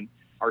children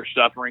are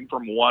suffering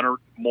from one or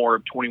more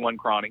of 21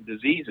 chronic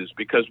diseases,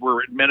 because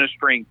we're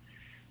administering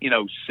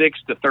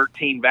 6 to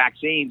 13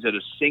 vaccines at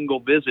a single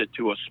visit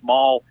to a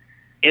small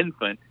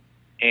infant,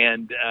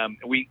 and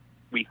we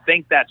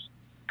think that's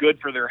good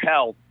for their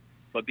health,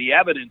 but the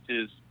evidence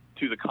is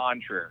to the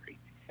contrary.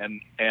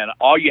 And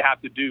all you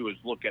have to do is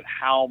look at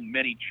how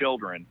many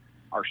children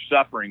are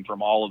suffering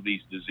from all of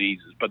these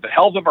diseases. But the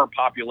health of our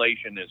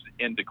population is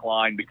in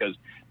decline because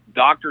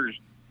doctors,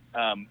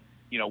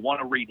 want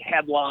to read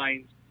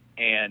headlines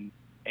and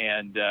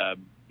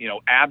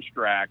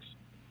abstracts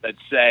that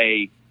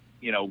say,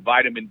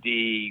 vitamin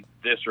D,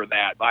 this or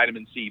that,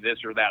 vitamin C,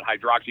 this or that,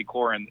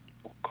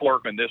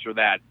 hydroxychloroquine, this or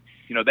that.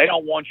 They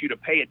don't want you to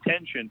pay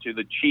attention to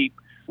the cheap,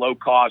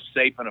 low-cost,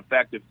 safe, and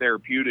effective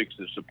therapeutics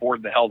that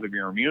support the health of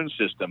your immune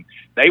system.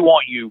 They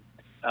want you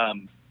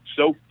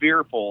so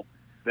fearful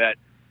that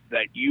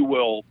you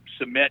will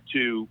submit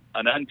to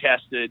an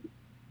untested,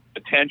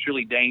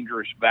 potentially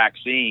dangerous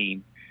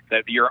vaccine,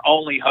 that your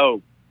only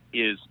hope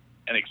is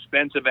an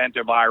expensive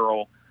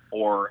antiviral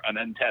or an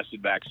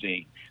untested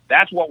vaccine.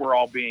 That's what we're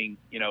all being,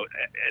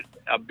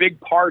 a big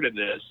part of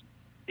this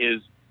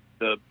is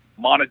the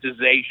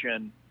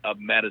monetization of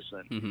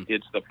medicine. Mm-hmm.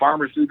 It's the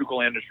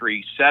pharmaceutical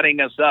industry setting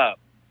us up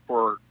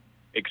for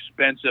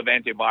expensive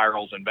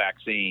antivirals and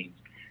vaccines.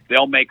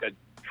 They'll make a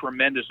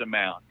tremendous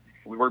amount.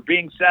 We're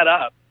being set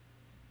up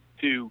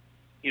to,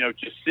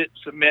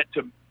 submit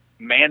to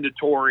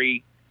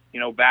mandatory,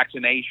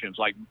 vaccinations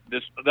like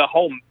this, the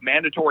whole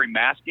mandatory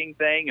masking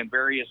thing in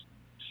various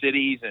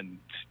cities and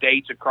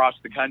states across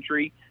the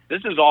country.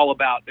 This is all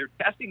about, they're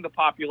testing the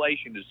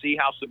population to see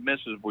how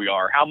submissive we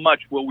are. How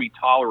much will we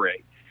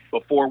tolerate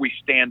before we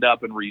stand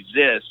up and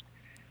resist,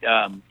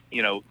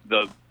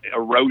 the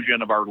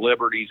erosion of our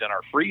liberties and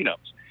our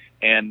freedoms.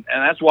 And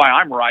that's why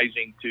I'm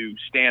rising to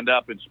stand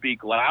up and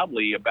speak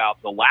loudly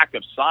about the lack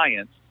of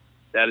science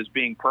that is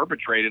being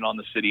perpetrated on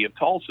the city of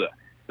Tulsa.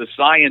 The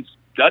science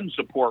doesn't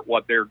support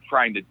what they're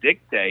trying to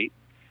dictate,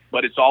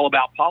 but it's all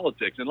about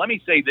politics. And let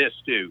me say this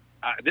too.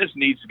 This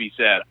needs to be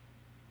said.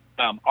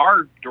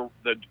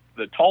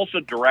 The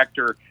Tulsa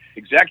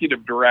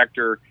executive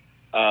director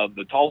of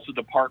the Tulsa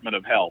Department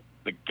of Health,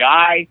 the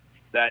guy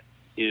that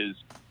is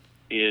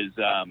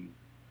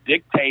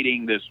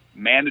dictating this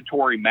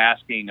mandatory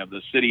masking of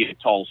the city of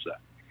Tulsa,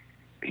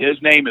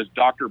 his name is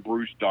Dr.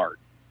 Bruce Dart.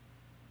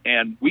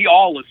 And we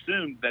all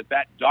assumed that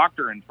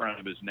doctor in front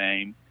of his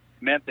name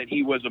meant that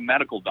he was a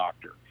medical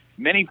doctor.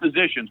 Many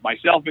physicians,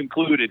 myself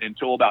included,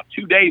 until about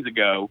 2 days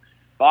ago,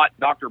 thought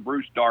Dr.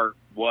 Bruce Dart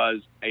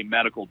was a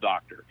medical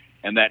doctor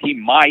and that he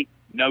might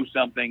know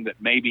something that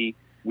maybe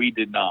we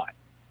did not.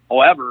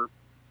 However,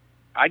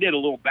 I did a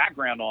little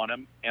background on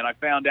him, and I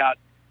found out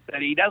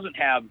that he doesn't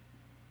have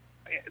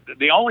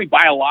the only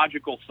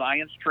biological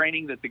science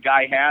training that the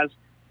guy has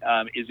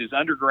is his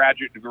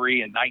undergraduate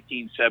degree in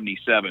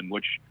 1977,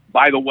 which,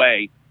 by the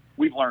way,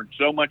 we've learned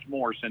so much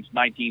more since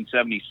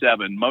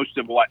 1977. Most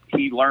of what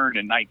he learned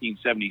in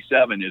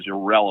 1977 is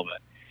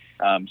irrelevant.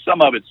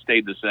 Some of it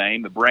stayed the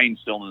same. The brain's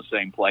still in the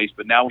same place,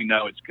 but now we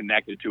know it's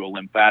connected to a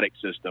lymphatic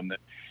system that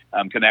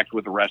connects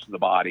with the rest of the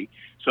body.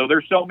 So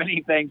there's so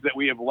many things that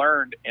we have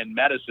learned in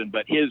medicine,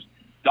 but his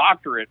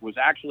doctorate was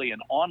actually an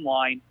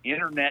online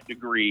internet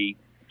degree.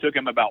 It took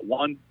him about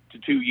 1 to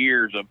 2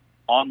 years of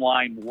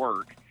online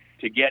work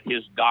to get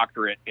his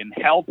doctorate in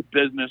health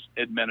business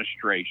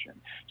administration.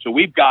 So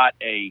we've got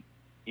a,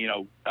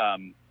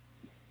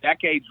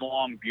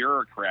 decades-long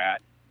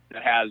bureaucrat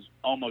that has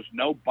almost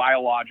no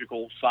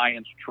biological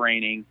science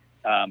training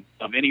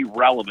of any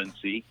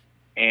relevancy,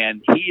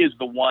 and he is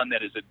the one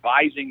that is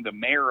advising the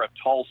mayor of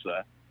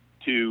Tulsa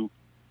to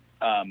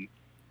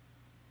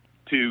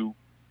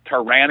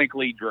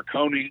tyrannically,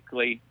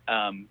 draconically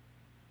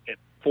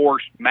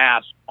force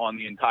masks on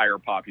the entire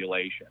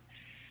population.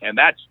 And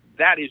that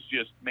is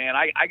just, man,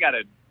 I got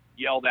to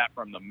yell that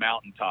from the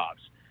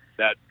mountaintops,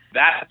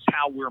 that's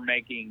how we're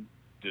making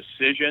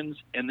decisions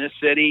in this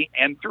city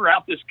and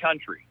throughout this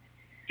country.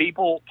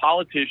 People,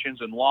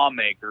 politicians, and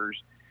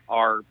lawmakers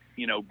are,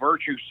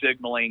 virtue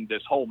signaling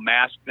this whole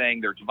mask thing.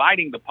 They're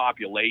dividing the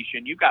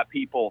population. You've got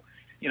people,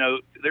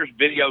 there's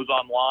videos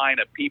online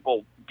of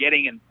people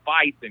getting in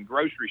fights in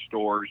grocery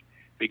stores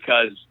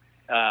because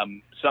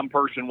some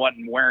person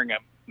wasn't wearing a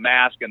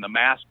mask, and the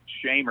mask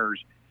shamers,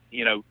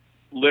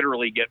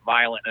 literally get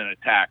violent and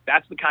attack.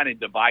 That's the kind of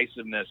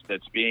divisiveness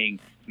that's being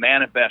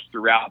manifest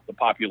throughout the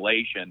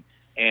population.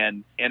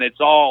 And it's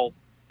all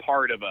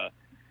part of a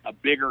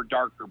bigger,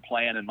 darker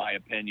plan, in my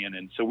opinion.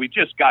 And so we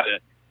got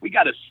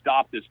to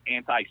stop this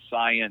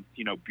anti-science,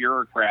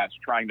 bureaucrats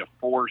trying to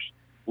force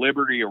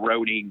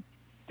liberty-eroding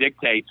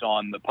dictates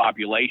on the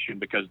population,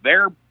 because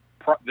their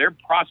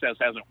process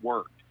hasn't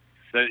worked.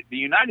 The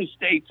United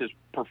States has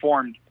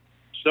performed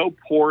so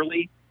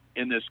poorly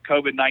in this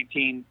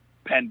COVID-19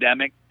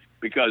 pandemic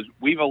because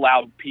we've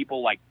allowed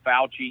people like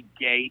Fauci,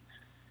 Gates,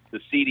 the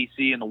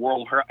CDC, and the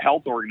World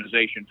Health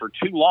Organization for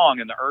too long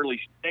in the early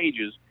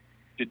stages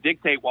to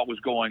dictate what was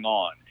going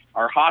on.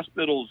 Our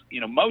hospitals,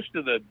 most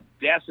of the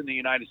deaths in the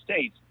United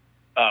States,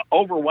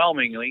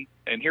 overwhelmingly,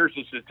 and here's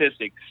the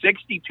statistic,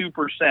 62%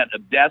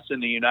 of deaths in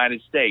the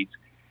United States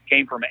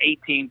came from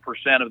 18%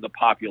 of the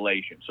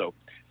population. So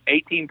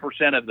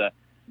 18% of the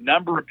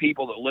number of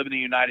people that live in the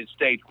United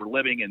States were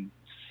living in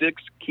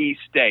 6 key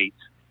states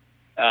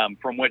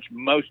from which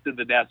most of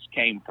the deaths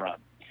came from.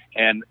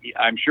 And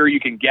I'm sure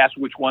you can guess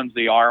which ones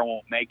they are. I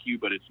won't make you,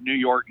 but it's New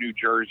York, New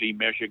Jersey,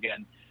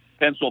 Michigan,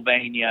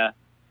 Pennsylvania.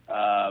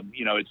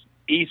 It's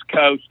East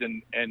Coast,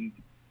 and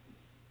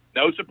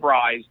no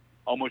surprise,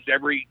 almost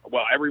every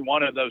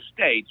one of those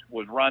states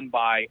was run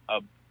by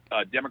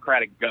a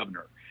Democratic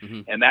governor.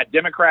 Mm-hmm. And that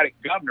Democratic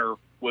governor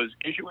was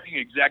issuing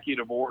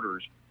executive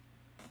orders,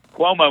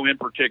 Cuomo in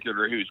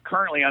particular, who's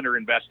currently under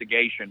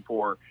investigation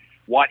for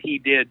what he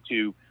did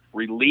to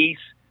release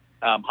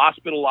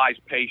hospitalized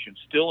patients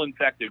still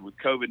infected with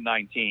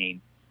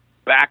COVID-19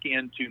 back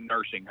into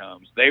nursing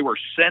homes. They were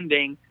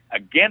sending,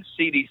 against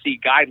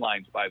CDC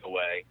guidelines, by the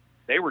way,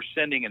 they were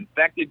sending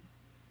infected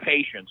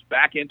patients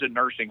back into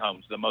nursing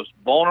homes, the most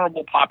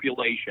vulnerable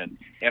population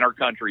in our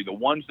country, the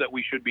ones that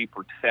we should be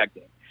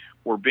protecting,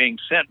 were being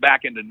sent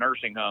back into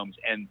nursing homes,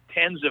 and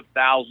tens of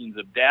thousands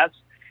of deaths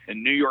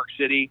in New York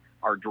City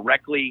are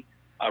directly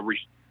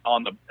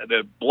on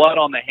the blood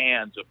on the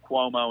hands of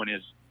Cuomo and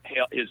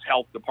his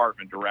health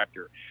department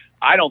director.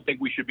 I don't think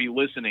we should be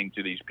listening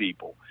to these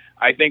people.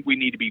 I think we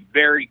need to be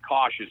very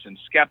cautious and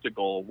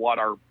skeptical of what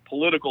our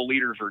political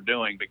leaders are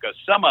doing, because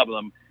some of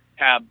them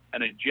have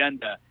an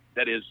agenda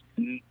that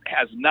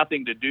has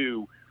nothing to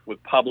do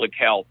with public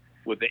health,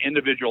 with the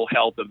individual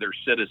health of their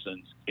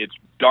citizens. It's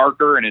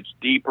darker and it's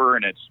deeper,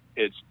 and it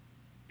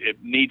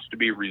needs to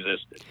be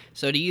resisted.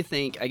 So do you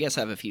think, I guess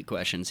I have a few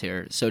questions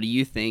here. So do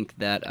you think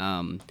that,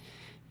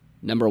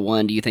 number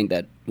one, do you think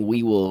that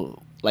we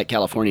will, like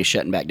California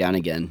shutting back down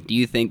again, do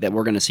you think that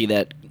we're going to see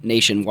that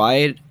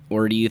nationwide,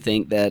 or do you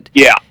think that...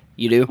 Yeah.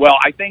 You do? Well,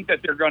 I think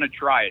that they're going to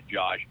try it,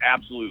 Josh.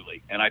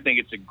 Absolutely. And I think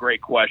it's a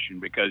great question,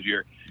 because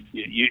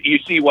you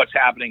see what's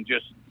happening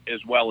just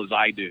as well as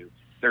I do.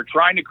 They're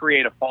trying to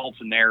create a false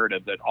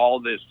narrative that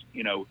all this,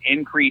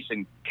 increase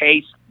in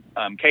case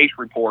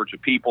reports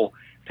of people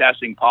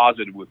testing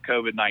positive with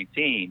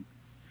COVID-19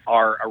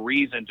 are a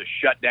reason to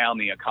shut down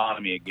the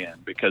economy again,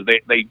 because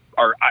they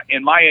are,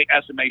 in my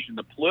estimation,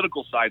 the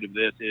political side of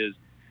this is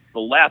the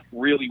left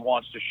really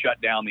wants to shut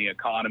down the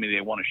economy.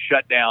 They want to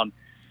shut down.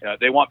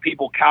 They want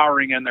people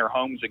cowering in their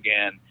homes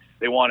again.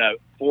 They want to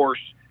force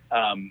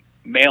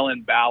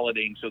mail-in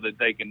balloting so that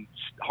they can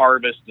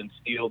harvest and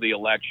steal the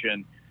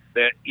election.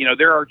 That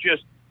there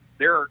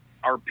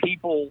are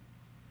people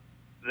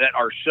that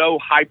are so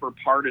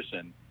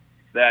hyper-partisan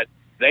that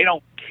they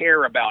don't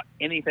care about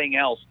anything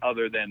else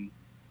other than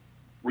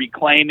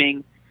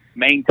reclaiming,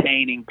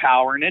 maintaining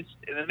power. And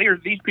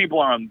these people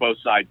are on both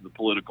sides of the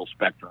political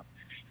spectrum.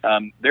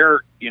 I'm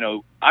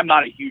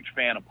not a huge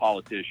fan of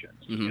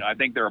politicians. Mm-hmm. I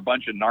think they're a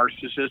bunch of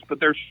narcissists, but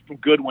there's some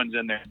good ones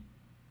in there.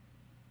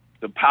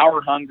 The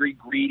power-hungry,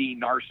 greedy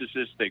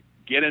narcissists that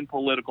get in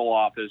political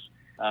office,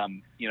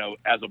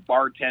 as a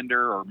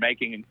bartender or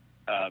making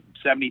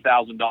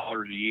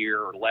 $70,000 a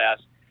year or less,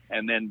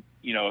 and then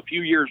a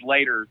few years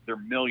later they're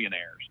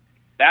millionaires.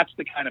 That's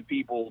the kind of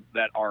people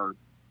that are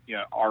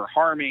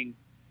harming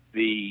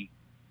they're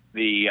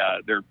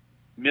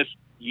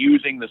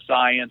misusing the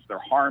science, they're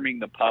harming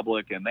the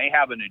public, and they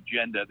have an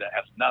agenda that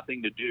has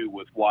nothing to do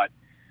with what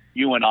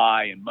you and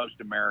I and most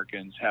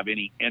Americans have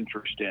any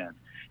interest in.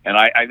 And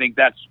I think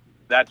that's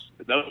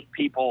those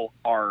people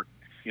are,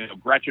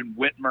 Gretchen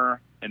Whitmer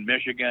in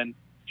Michigan,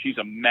 she's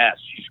a mess.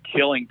 She's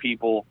killing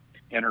people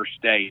in her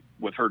state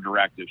with her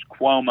directives.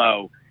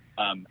 Cuomo,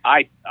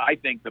 I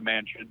think the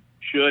man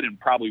should and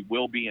probably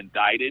will be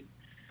indicted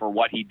for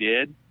what he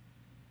did,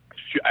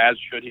 as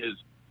should his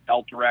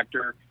health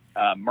director.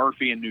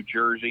 Murphy in New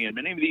Jersey, and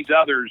many of these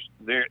others,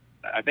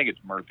 I think it's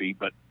Murphy,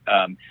 but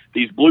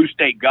these blue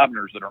state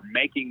governors that are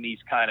making these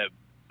kind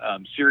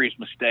of serious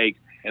mistakes,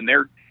 and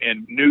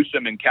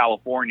Newsom in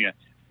California,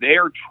 they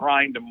are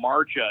trying to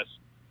march us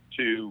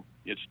to,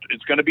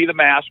 it's going to be the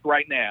mask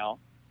right now.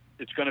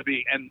 It's going to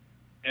be, and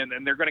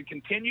they're going to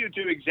continue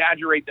to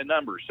exaggerate the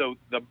numbers. So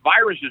the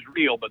virus is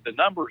real, but the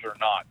numbers are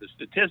not. The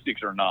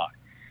statistics are not.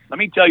 Let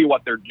me tell you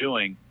what they're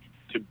doing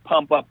to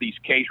pump up these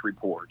case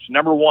reports.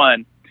 Number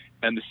one,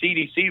 and the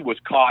CDC was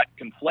caught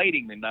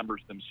conflating the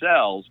numbers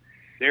themselves.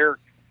 They're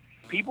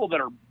people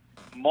that are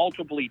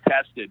multiply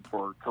tested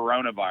for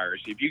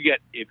coronavirus.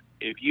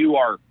 If you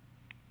are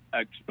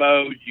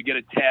exposed, you get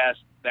a test,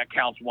 that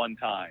counts one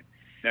time.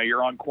 Now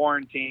you're on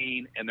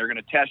quarantine, and they're going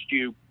to test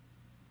you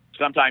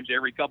sometimes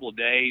every couple of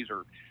days,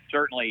 or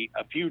certainly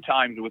a few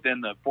times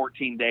within the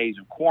 14 days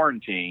of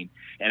quarantine.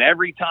 And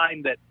every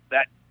time that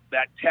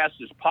test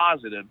is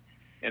positive,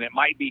 and it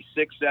might be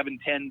 6, 7,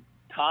 10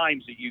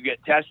 times that you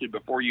get tested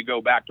before you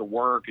go back to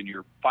work and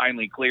you're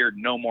finally cleared,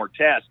 no more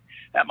tests,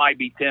 that might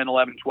be 10,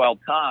 11, 12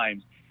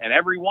 times. And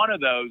every one of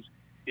those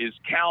is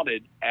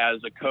counted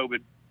as a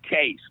COVID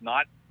case.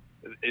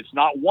 It's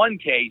not one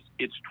case,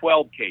 it's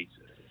 12 cases.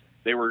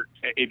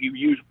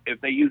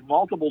 If they use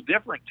multiple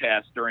different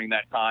tests during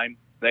that time,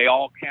 they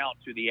all count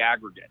to the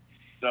aggregate.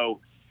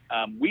 So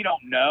we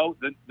don't know.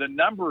 The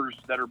numbers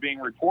that are being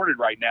reported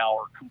right now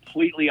are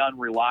completely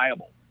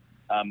unreliable.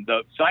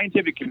 The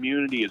scientific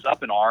community is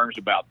up in arms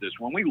about this.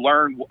 When we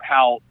learned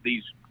how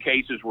these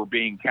cases were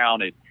being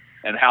counted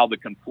and how the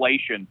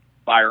conflation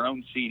by our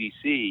own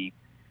CDC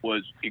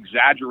was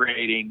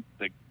exaggerating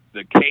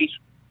the case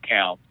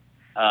count,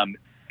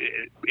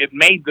 it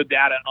made the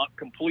data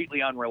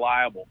completely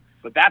unreliable.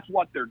 But that's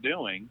what they're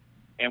doing,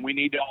 and we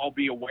need to all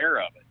be aware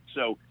of it.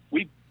 So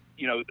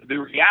the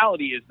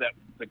reality is that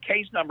the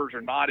case numbers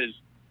are not as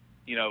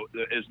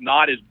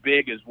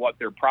big as what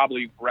they're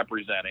probably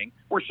representing.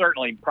 We're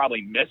certainly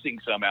probably missing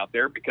some out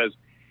there because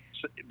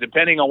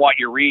depending on what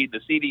you read, the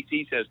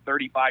CDC says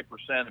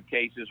 35% of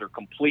cases are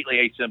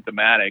completely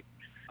asymptomatic.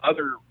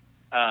 Other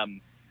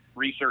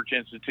research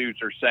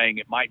institutes are saying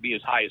it might be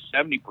as high as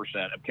 70%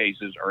 of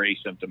cases are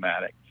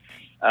asymptomatic.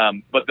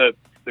 But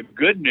the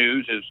good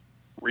news is,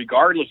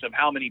 regardless of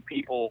how many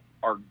people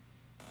are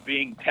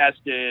being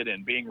tested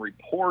and being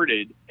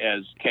reported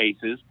as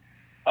cases,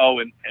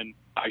 and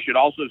I should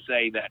also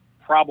say that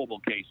probable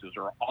cases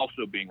are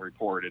also being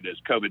reported as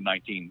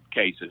COVID-19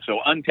 cases. So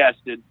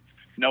untested,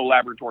 no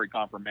laboratory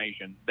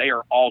confirmation, they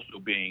are also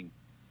being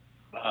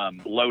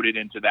loaded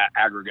into that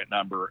aggregate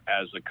number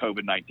as a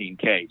COVID-19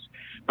 case.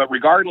 But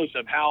regardless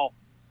of how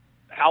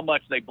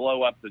much they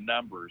blow up the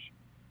numbers,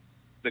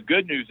 the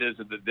good news is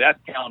that the death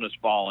count is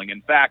falling.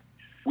 In fact,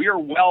 we are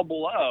well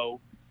below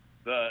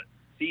the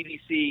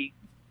CDC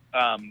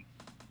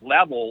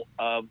level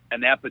of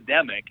an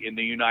epidemic in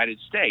the United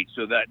States.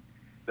 So that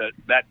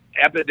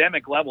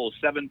epidemic level is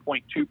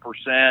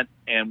 7.2%,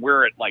 and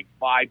we're at like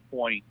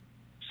 5.6%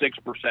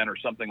 or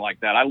something like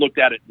that. I looked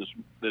at it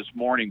this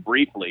morning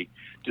briefly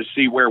to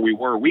see where we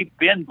were. We've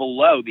been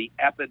below the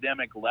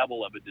epidemic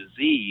level of a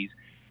disease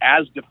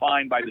as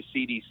defined by the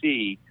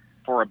CDC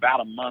for about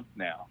a month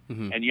now.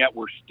 Mm-hmm. And yet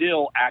we're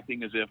still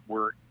acting as if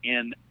we're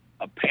in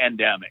a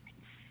pandemic,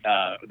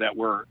 that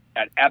we're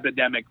at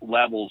epidemic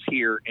levels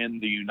here in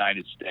the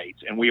United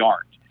States, and we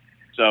aren't.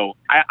 So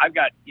I've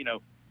got,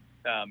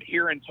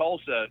 here in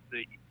Tulsa,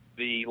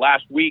 the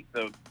last week,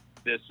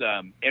 this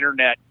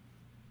internet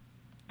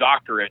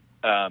doctorate,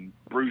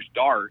 Bruce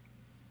Dart,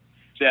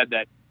 said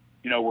that,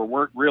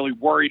 we're really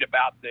worried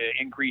about the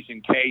increase in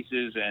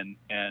cases, and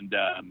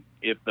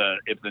if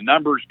the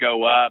numbers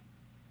go up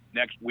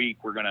next week,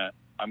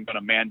 I'm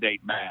gonna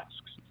mandate masks.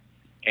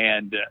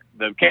 And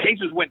the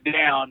cases went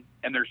down,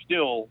 and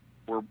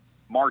we're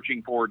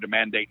marching forward to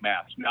mandate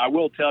masks. Now, I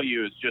will tell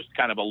you, it's just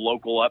kind of a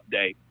local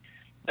update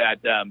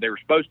that they were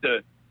supposed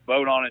to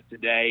vote on it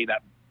today.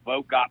 That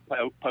vote got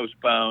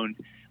postponed.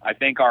 I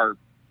think our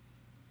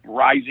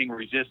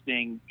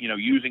resisting,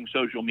 using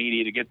social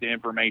media to get the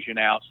information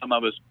out. Some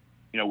of us,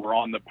 were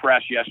on the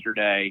press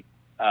yesterday,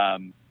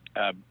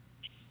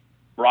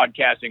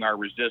 broadcasting our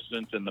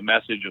resistance and the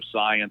message of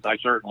science. I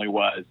certainly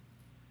was.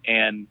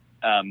 And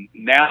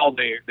now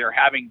they're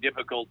having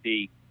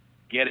difficulty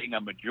getting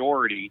a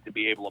majority to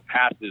be able to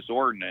pass this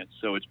ordinance.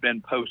 So it's been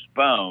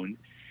postponed,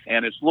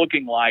 and it's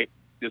looking like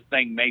this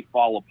thing may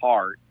fall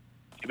apart.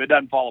 If it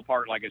doesn't fall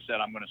apart, like I said,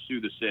 I'm going to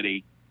sue the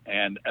city,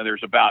 and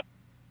there's about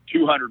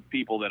 200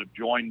 people that have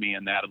joined me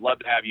in that. I'd love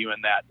to have you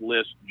in that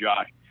list,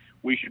 Josh.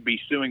 We should be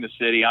suing the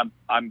city.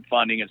 I'm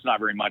funding. It's not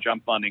very much.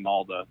 I'm funding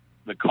all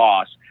the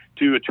costs.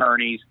 Two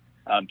attorneys,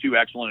 two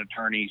excellent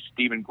attorneys,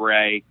 Stephen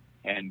Gray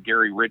and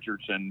Gary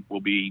Richardson,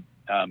 will be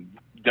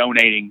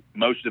donating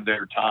most of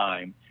their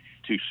time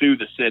to sue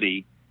the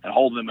city and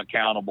hold them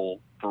accountable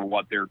for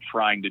what they're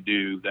trying to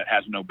do that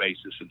has no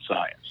basis in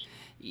science.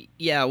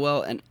 Yeah,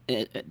 well, and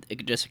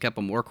just a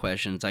couple more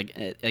questions. I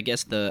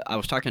guess I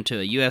was talking to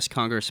a U.S.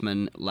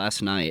 congressman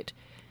last night,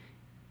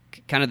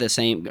 kind of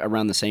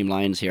around the same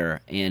lines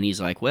here, and he's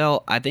like,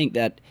 well, I think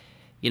that,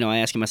 I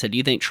asked him, I said, do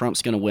you think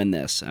Trump's going to win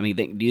this? I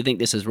mean, do you think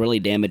this is really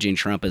damaging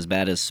Trump as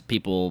bad as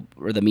people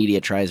or the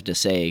media tries to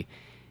say?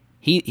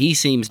 He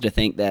seems to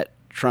think that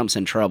Trump's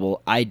in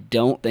trouble. I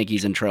don't think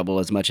he's in trouble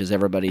as much as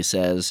everybody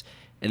says.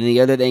 And then the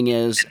other thing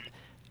is,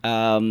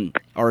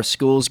 are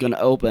schools going to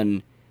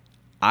open?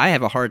 I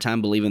have a hard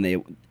time believing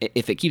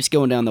if it keeps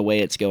going down the way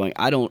it's going,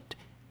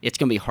 it's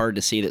going to be hard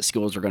to see that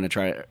schools are going to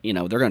try, they're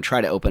going to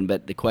try to open,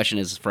 but the question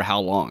is for how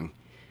long?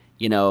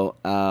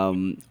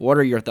 What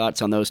are your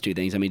thoughts on those two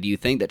things? I mean, do you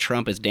think that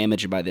Trump is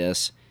damaged by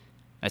this?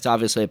 That's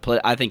obviously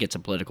I think it's a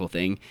political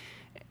thing.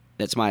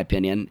 That's my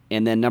opinion.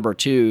 And then number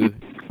two,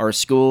 are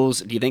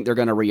schools, do you think they're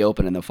going to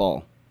reopen in the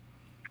fall?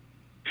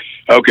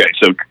 Okay,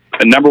 so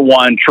number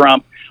one,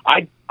 Trump,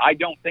 I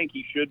don't think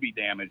he should be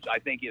damaged. I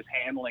think his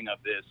handling of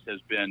this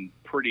has been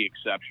pretty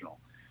exceptional.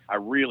 I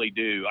really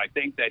do. I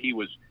think that he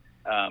was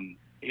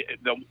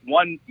the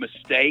one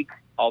mistake,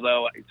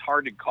 although it's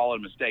hard to call it a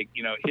mistake.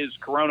 His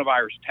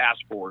coronavirus task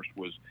force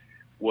was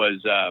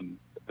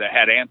that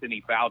had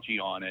Anthony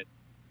Fauci on it,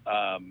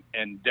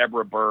 and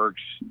Deborah Birx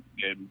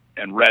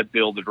and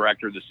Redfield, the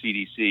director of the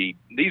CDC.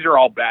 These are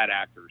all bad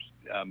actors.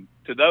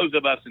 To those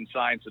of us in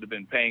science that have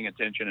been paying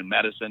attention, in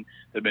medicine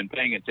that have been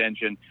paying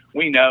attention,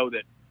 we know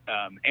that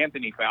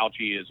Anthony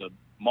Fauci is a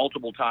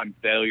multiple-time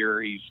failure.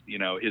 He's,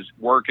 his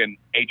work in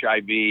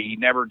HIV, he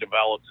never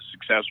developed a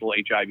successful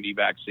HIV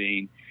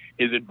vaccine.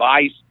 His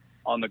advice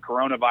on the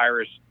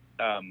coronavirus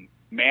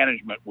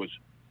management was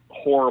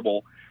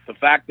horrible. The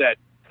fact that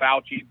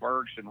Fauci,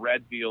 Birx, and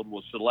Redfield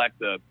will select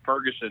the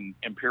Ferguson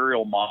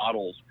imperial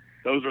models,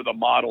 those are the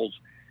models,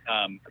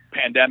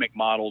 pandemic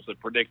models that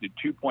predicted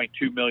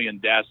 2.2 million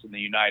deaths in the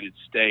United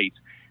States,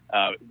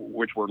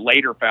 which were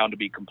later found to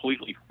be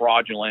completely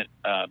fraudulent.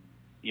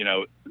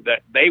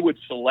 That they would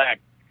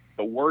select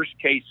the worst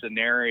case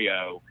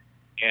scenario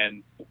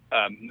and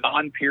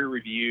non-peer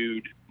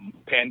reviewed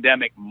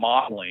pandemic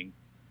modeling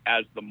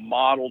as the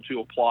model to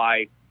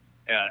apply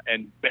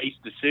and base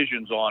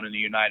decisions on in the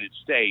United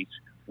States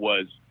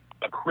was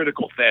a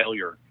critical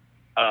failure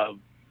of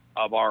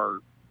our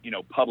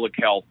public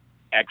health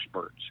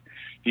experts.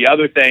 The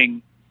other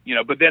thing,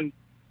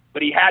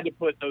 but he had to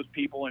put those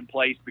people in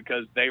place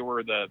because they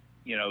were the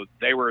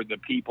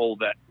people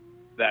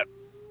that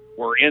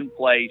were in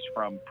place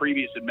from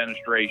previous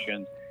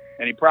administrations,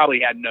 and he probably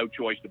had no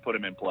choice to put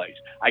them in place.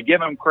 I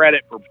give him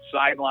credit for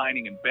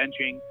sidelining and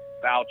benching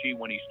Fauci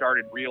when he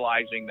started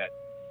realizing that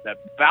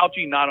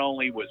Fauci not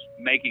only was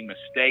making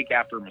mistake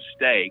after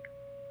mistake,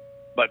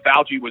 but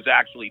Fauci was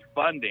actually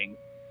funding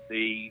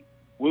the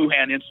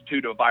Wuhan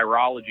Institute of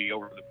Virology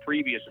over the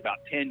previous about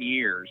 10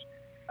 years,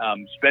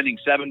 spending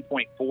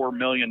 $7.4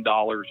 million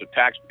of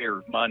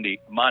taxpayers'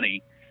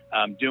 money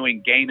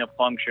doing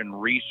gain-of-function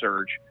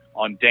research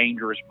on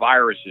dangerous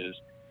viruses,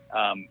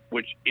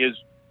 which is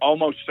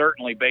almost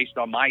certainly, based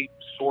on my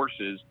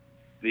sources,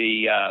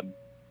 the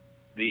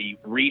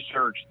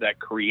research that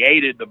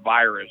created the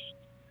virus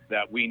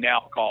that we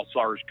now call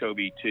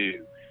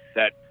SARS-CoV-2.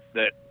 That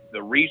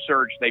the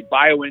research, they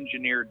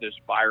bioengineered this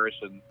virus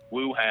in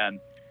Wuhan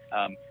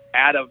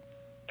at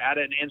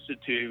an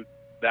institute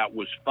that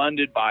was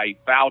funded by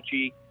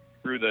Fauci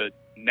through the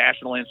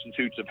National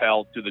Institutes of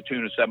Health to the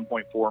tune of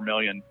 $7.4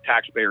 million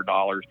taxpayer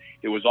dollars.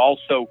 It was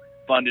also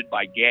funded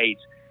by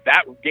Gates.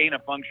 That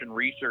gain-of-function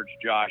research,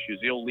 Josh, is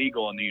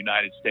illegal in the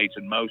United States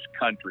and most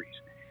countries.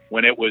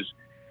 When it was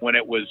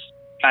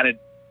kind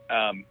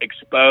of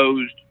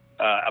exposed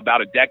about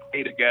a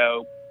decade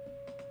ago,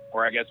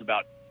 or I guess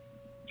about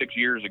 6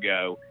 years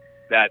ago,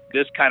 that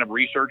this kind of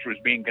research was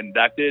being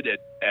conducted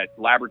at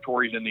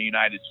laboratories in the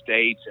United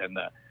States, and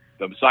the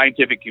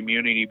scientific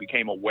community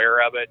became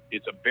aware of it.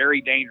 It's a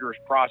very dangerous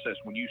process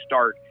when you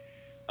start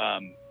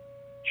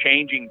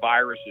changing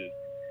viruses,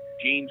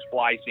 gene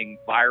splicing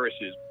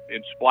viruses,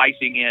 and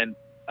splicing in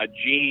a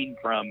gene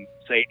from,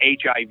 say,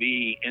 HIV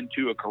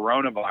into a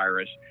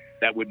coronavirus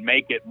that would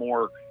make it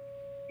more,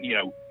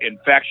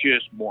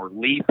 infectious, more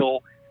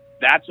lethal.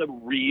 That's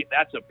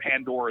a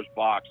Pandora's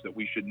box that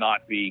we should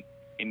not be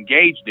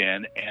engaged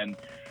in. And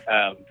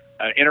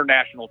an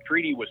international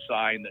treaty was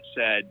signed that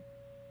said,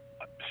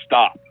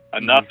 stop,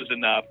 enough is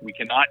enough. We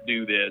cannot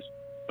do this.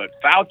 But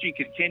Fauci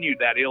continued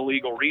that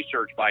illegal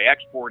research by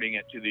exporting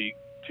it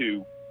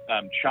to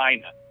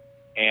China.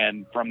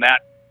 And from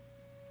that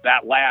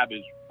lab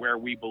is where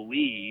we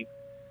believe,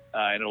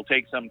 and it'll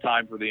take some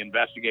time for the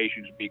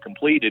investigations to be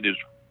completed,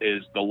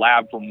 is the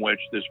lab from which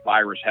this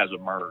virus has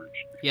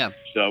emerged. Yeah.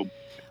 So,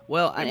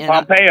 well, and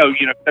Pompeo,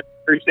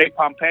 Secretary of State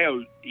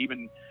Pompeo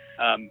even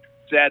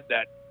said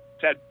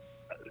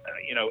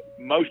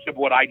most of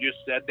what I just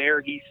said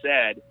there, he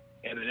said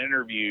in an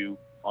interview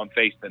on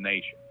Face the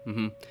Nation.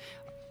 Mm-hmm.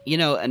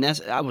 And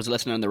I was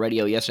listening on the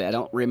radio yesterday. I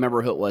don't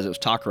remember who it was. It was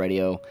talk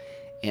radio,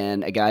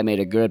 and a guy made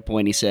a good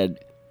point. He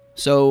said,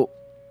 So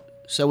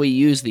we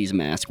use these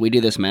masks. We do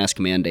this mask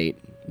mandate.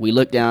 We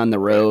look down the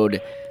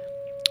road,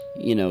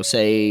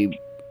 say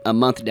a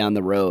month down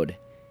the road,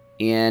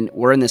 and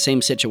we're in the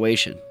same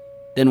situation.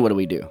 Then what do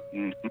we do?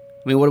 Mm-hmm. I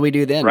mean, what do we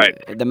do then?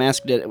 Right. The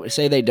mask,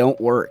 say they don't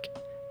work.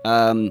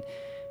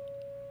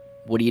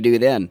 What do you do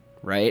then?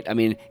 Right? I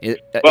mean,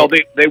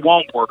 they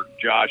won't work,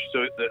 Josh.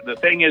 So the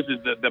thing is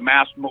that the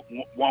mask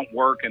won't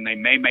work, and they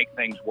may make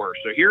things worse.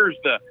 So here's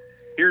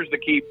the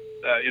key.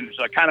 It's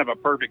a kind of a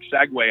perfect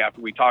segue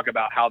after we talk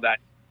about how that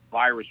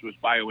virus was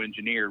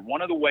bioengineered.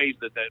 One of the ways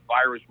that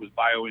virus was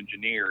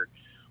bioengineered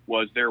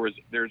was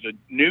there's a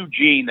new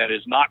gene that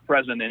is not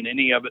present in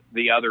any of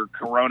the other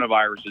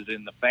coronaviruses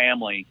in the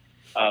family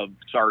of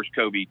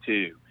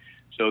SARS-CoV-2.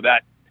 So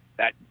that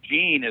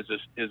gene is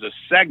a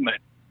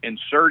segment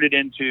inserted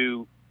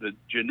into the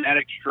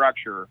genetic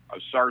structure of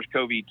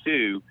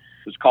SARS-CoV-2.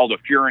 It's called a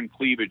furin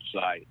cleavage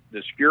site.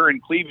 This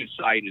furin cleavage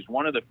site is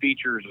one of the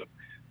features of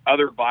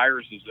other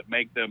viruses that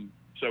make them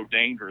so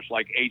dangerous,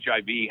 like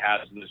HIV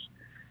has this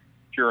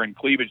furin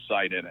cleavage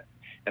site in it.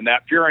 And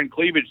that furin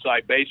cleavage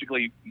site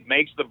basically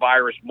makes the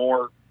virus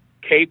more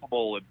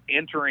capable of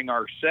entering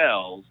our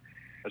cells,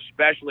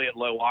 especially at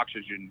low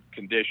oxygen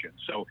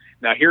conditions. So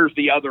now here's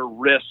the other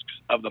risks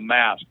of the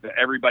mask that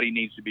everybody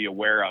needs to be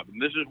aware of.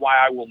 And this is why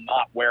I will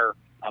not wear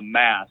a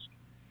mask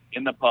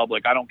in the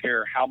public. I don't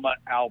care how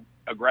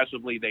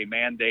aggressively they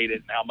mandate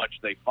it and how much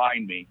they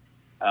fine me,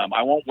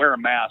 I won't wear a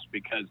mask,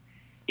 because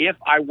if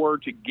I were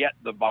to get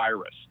the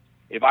virus,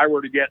 if I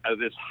were to get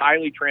this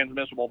highly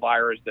transmissible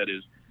virus that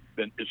is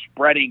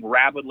spreading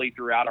rapidly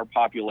throughout our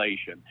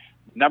population,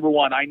 number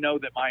one, I know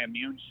that my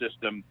immune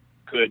system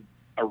could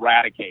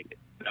eradicate it.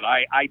 That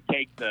I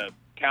take the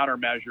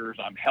countermeasures.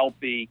 I'm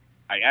healthy.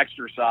 I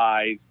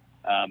exercise.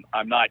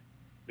 I'm not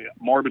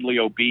morbidly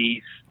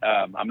obese.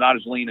 I'm not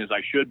as lean as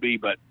I should be,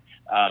 but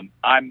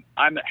I'm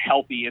a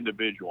healthy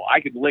individual. I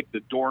could lick the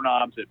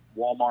doorknobs at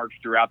Walmarts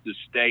throughout this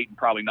state and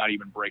probably not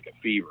even break a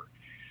fever.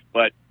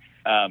 But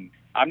I'm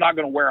not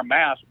going to wear a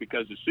mask,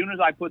 because as soon as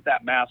I put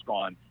that mask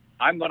on,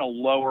 I'm going to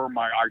lower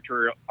my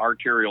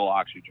arterial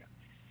oxygen.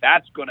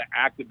 That's going to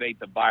activate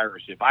the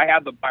virus. If I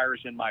have the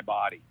virus in my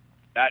body,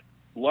 that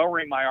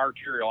lowering my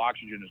arterial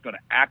oxygen is going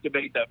to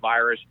activate that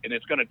virus, and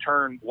it's going to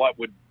turn what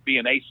would be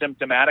an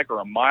asymptomatic or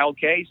a mild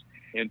case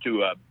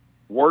into a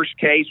worst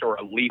case or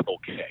a lethal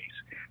case.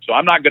 So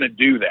I'm not going to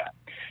do that.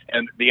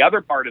 And the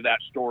other part of that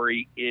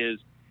story is,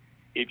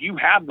 if you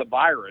have the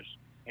virus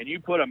and you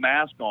put a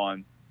mask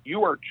on,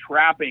 you are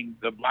trapping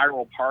the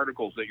viral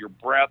particles that your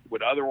breath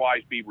would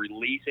otherwise be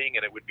releasing,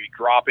 and it would be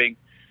dropping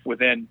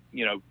within,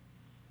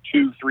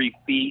 2-3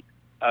 feet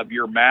of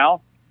your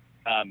mouth,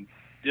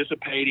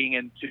 dissipating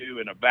into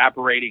and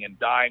evaporating and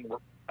dying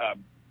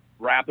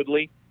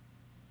rapidly.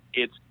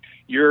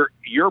 You're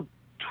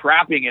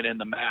trapping it in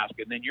the mask,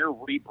 and then you're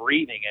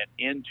rebreathing it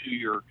into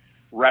your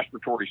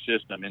respiratory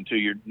system, into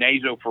your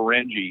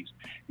nasopharynges.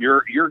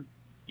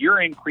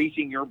 You're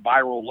increasing your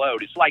viral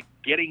load. It's like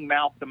getting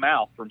mouth to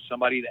mouth from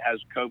somebody that has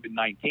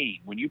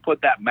COVID-19. When you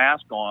put that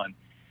mask on,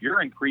 you're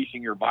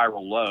increasing your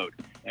viral load,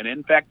 and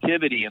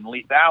infectivity and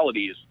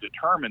lethality is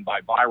determined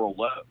by viral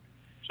load.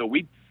 So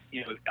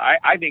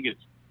I think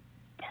it's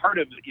part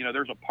of,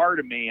 there's a part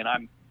of me, and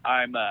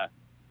I'm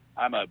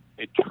a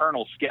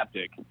eternal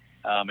skeptic,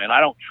 and I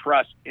don't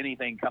trust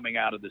anything coming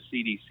out of the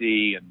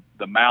CDC and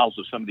the mouths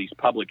of some of these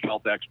public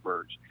health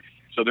experts.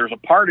 So there's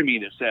a part of me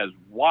that says,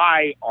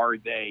 why are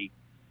they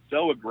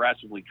so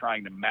aggressively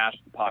trying to mask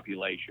the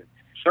population?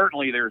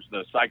 Certainly there's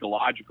the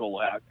psychological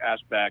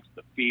aspects,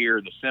 the fear,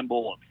 the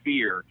symbol of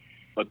fear,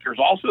 but there's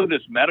also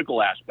this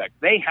medical aspect.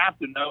 They have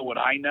to know what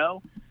I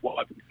know,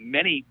 what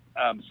many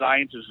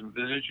scientists and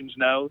physicians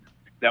know,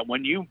 that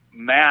when you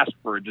mask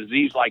for a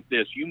disease like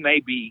this, you may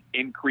be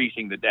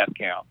increasing the death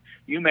count.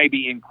 You may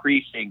be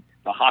increasing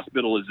the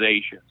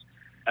hospitalizations.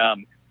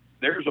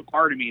 There's a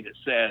part of me that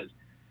says,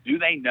 do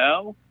they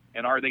know?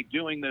 And are they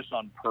doing this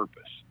on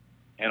purpose?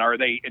 And are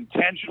they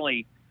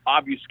intentionally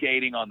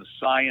obfuscating on the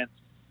science,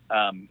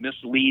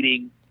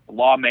 misleading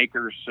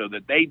lawmakers so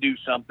that they do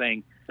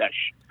something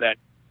that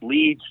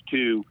leads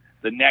to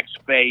the next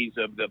phase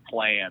of the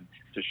plan,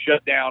 to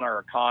shut down our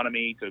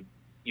economy, to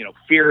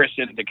fear us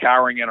into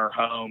cowering in our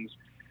homes,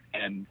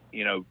 and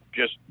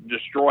just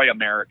destroy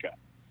America?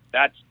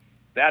 That's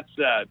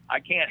I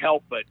can't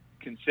help but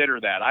consider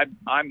that.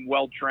 I'm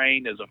well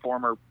trained as a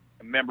former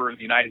member of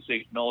the United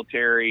States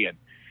military,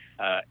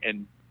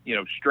 and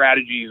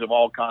strategies of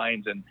all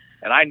kinds, and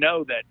I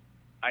know that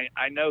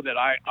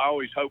I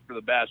always hope for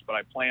the best, but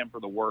I plan for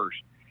the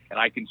worst, and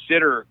I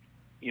consider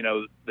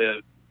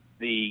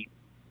the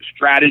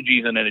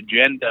strategies and an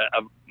agenda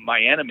of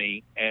my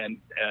enemy and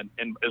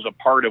as a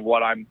part of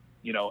what I'm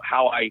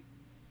how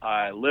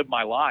I live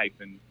my life,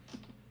 and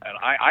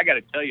I got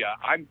to tell you,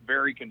 I'm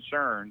very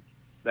concerned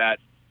that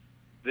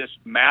this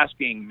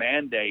masking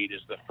mandate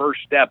is the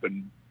first step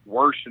in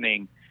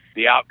worsening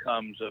the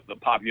outcomes of the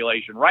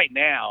population. Right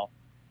now,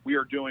 we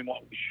are doing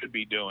what we should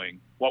be doing,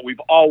 what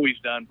we've always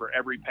done for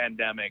every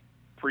pandemic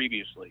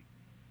previously.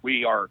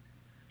 We are,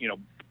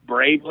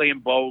 bravely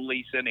and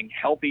boldly sending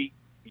healthy,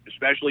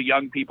 especially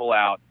young people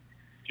out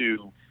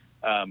to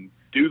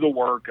do the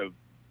work of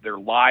their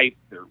life.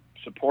 They're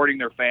supporting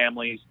their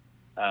families.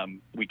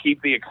 We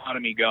keep the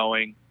economy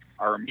going.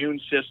 Our immune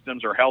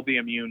systems are healthy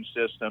immune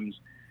systems.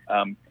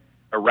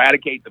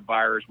 Eradicate the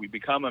virus. We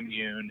become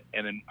immune,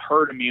 and then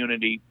herd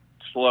immunity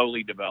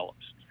slowly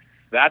develops.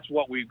 That's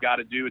what we've got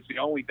to do. It's the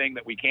only thing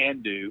that we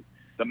can do.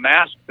 The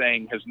mask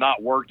thing has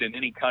not worked in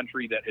any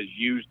country that has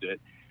used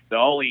it. The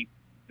only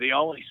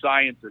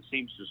science that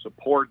seems to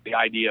support the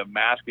idea of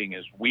masking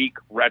is weak,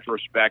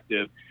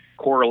 retrospective,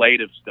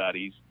 correlative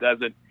studies.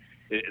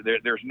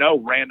 There's no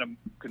random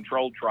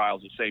controlled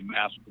trials that say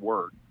masks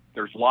work.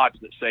 There's lots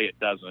that say it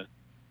doesn't,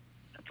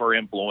 for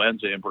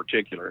influenza in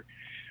particular.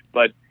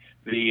 But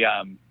the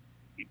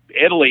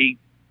Italy,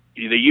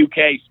 the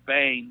UK,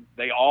 Spain,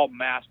 they all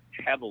masked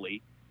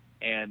heavily,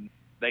 and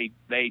they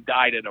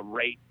died at a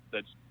rate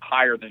that's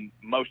higher than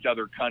most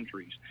other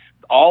countries.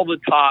 All the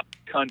top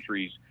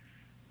countries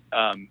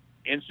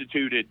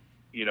instituted,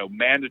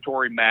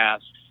 mandatory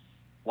masks,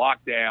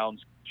 lockdowns,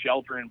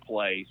 shelter in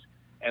place,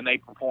 and they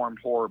performed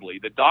horribly.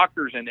 The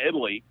doctors in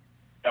Italy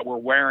that were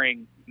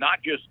wearing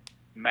not just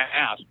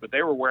masks, but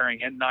they were wearing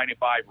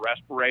N95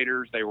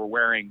 respirators, they were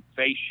wearing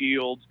face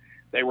shields,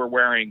 they were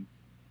wearing,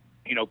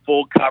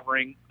 full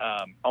covering,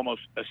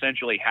 almost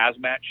essentially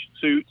hazmat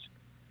suits.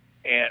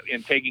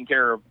 and taking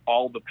care of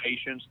all the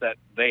patients that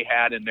they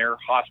had in their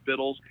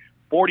hospitals.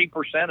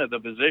 40% of the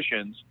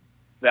physicians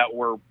that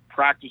were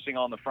practicing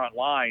on the front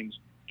lines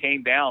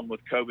came down with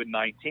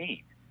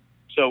COVID-19.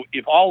 So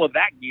if all of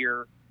that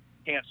gear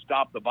can't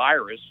stop the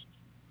virus,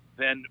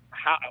 then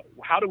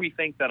how do we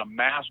think that a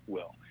mask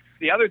will?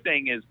 The other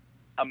thing is,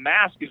 a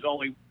mask is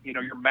only,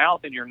 your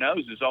mouth and your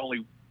nose is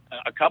only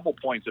a couple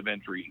points of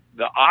entry.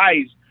 The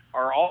eyes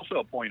are also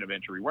a point of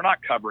entry. We're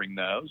not covering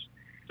those.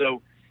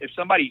 So if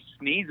somebody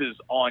sneezes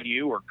on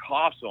you or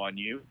coughs on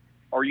you,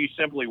 or you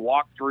simply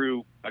walk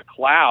through a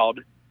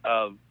cloud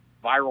of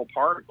viral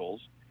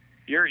particles,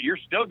 you're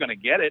still going to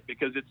get it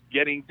because it's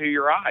getting through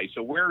your eyes.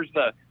 So where's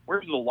the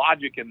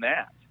logic in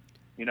that?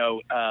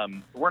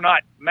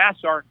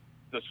 Masks aren't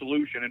the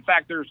solution. In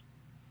fact, there's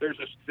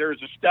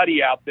a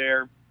study out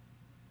there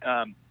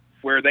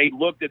where they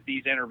looked at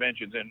these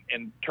interventions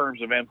in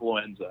terms of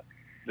influenza.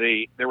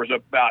 There was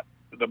about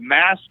the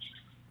masks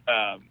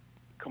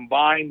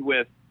combined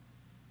with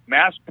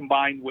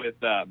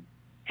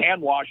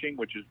hand washing,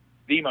 which is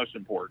the most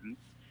important,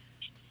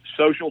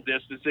 social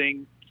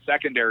distancing,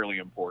 secondarily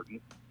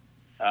important,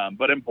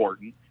 but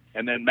important,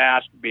 and then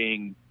mask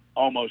being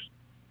almost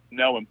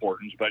no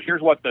importance. But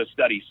here's what the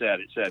study said.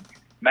 It said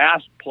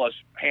mask plus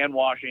hand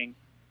washing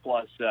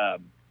plus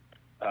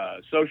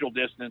social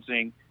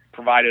distancing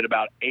provided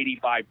about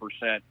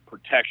 85%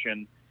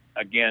 protection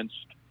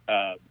against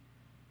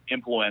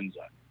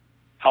influenza.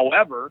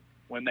 However,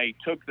 when they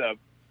took the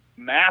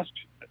masks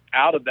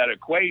out of that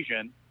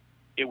equation,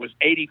 it was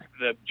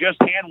just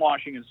hand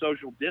washing and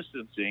social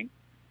distancing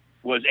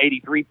was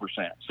 83%.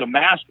 So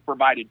masks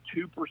provided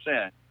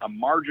 2%, a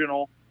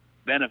marginal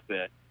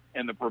benefit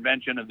in the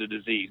prevention of the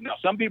disease. Now,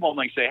 some people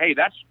may say, "Hey,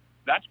 that's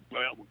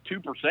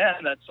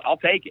 2%. I'll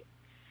take it."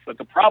 But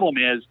the problem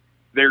is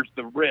there's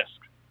the risk.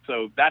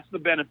 So that's the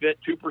benefit,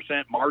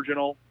 2%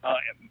 marginal.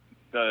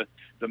 The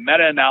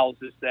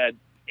meta-analysis said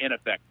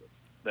ineffective,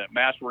 that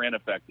masks were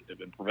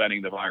ineffective in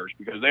preventing the virus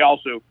because they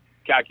also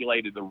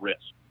calculated the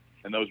risk.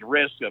 And those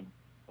risks of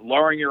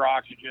lowering your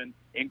oxygen,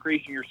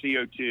 increasing your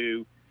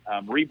CO2,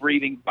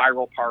 rebreathing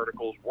viral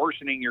particles,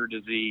 worsening your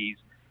disease.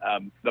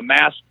 The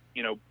masks,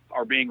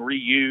 are being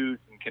reused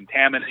and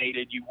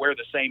contaminated. You wear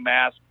the same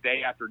mask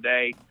day after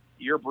day.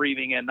 You're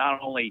breathing in not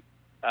only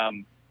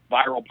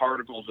viral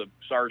particles of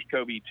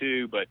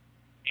SARS-CoV-2, but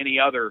any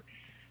other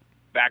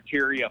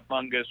bacteria,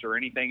 fungus, or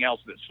anything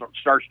else that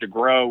starts to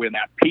grow in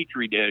that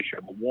petri dish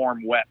of a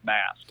warm, wet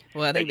mask.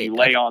 Well, I think you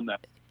lay on the.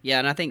 Yeah,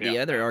 and I think the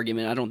other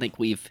argument, I don't think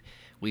we've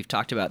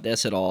talked about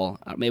this at all.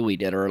 Maybe we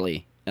did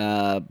early,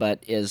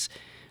 but is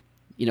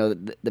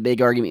the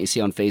big argument you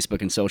see on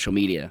Facebook and social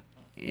media,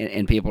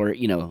 and people are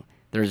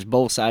there's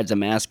both sides of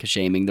mask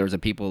shaming. There's the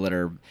people that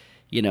are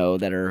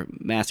that are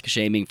mask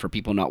shaming for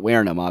people not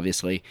wearing them,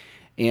 obviously,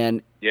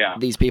 and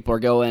these people are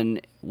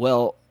going,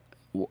 well,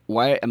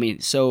 why? I mean,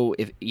 so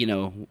if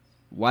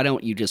why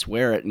don't you just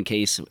wear it in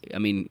case? I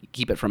mean,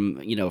 keep it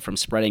from from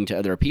spreading to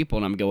other people.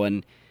 And I'm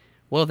going,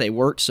 well, if they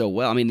work so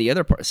well. I mean, the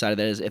other side of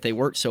that is if they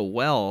work so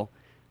well,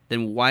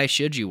 then why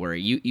should you wear it?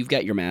 You've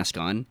got your mask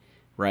on,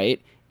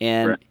 right?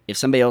 And if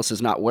somebody else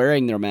is not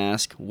wearing their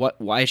mask,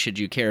 why should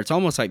you care? It's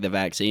almost like the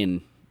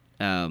vaccine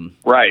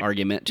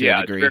argument to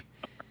a degree.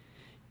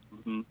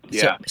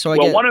 Yeah. So I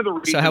guess, one of the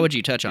reasons, so how would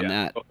you touch on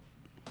that?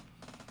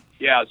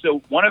 Yeah,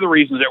 so one of the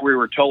reasons that we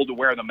were told to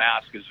wear the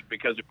mask is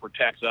because it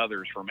protects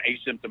others from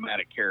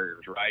asymptomatic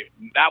carriers, right?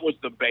 That was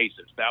the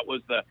basis.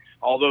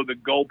 Although the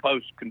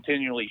goalposts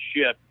continually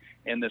shift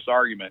in this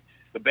argument,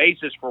 the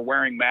basis for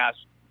wearing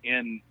masks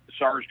in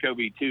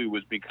SARS-CoV-2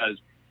 was because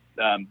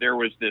there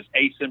was this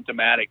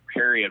asymptomatic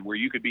period where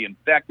you could be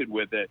infected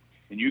with it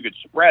and you could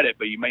spread it,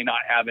 but you may not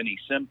have any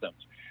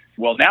symptoms.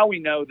 Well, now we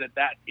know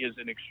that is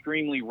an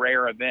extremely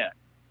rare event.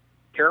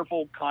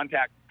 Careful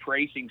contact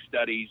tracing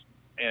studies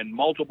in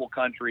multiple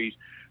countries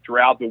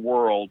throughout the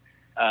world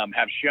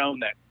have shown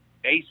that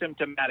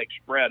asymptomatic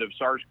spread of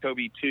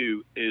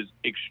SARS-CoV-2 is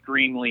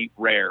extremely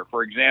rare.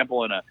 For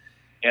example, in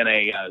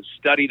a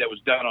study that was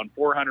done on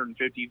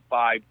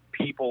 455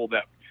 people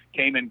that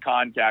came in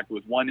contact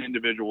with one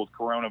individual with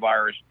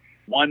coronavirus,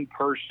 one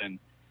person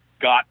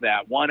got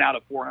that. 1 out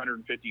of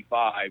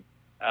 455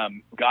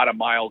 got a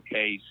mild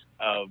case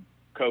of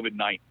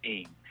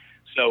COVID-19.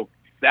 So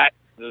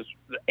the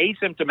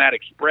asymptomatic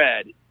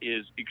spread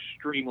is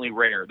extremely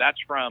rare. That's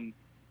from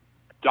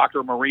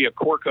Dr. Maria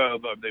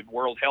Korkov of the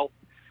World Health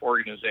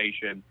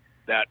Organization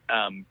that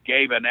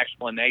gave an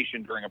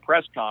explanation during a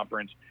press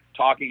conference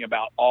talking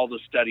about all the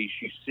studies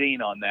she's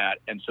seen on that.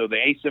 And so the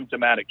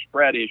asymptomatic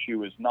spread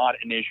issue is not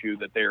an issue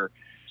that they're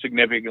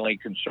significantly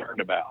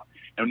concerned about.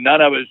 And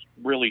none of us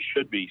really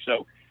should be.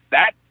 So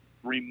that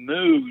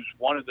removes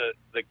one of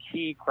the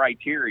key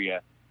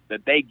criteria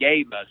that they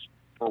gave us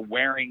for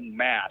wearing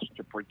masks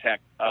to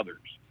protect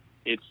others.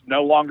 It's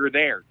no longer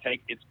there.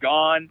 It's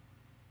gone.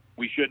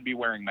 We shouldn't be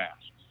wearing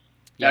masks.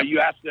 Now, you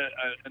asked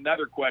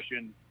another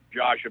question,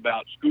 Josh,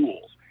 about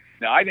schools.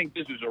 Now, I think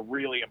this is a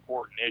really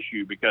important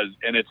issue because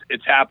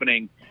it's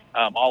happening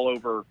all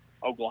over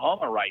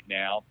Oklahoma right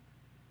now.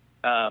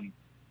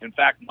 In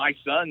fact, my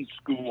son's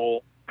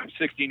school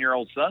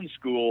 16-year-old son's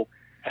school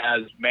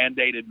has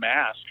mandated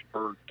masks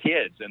for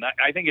kids. And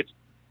I think it's,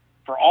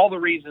 for all the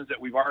reasons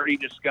that we've already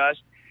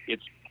discussed,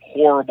 it's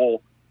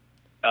horrible.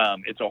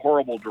 It's a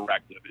horrible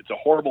directive. It's a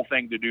horrible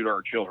thing to do to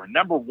our children.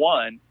 Number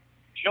one,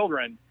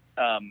 children,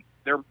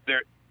 they're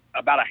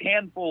about a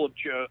handful of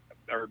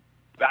or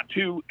about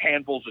two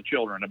handfuls of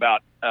children,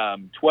 about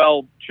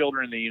 12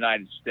 children in the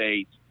United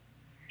States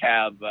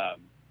have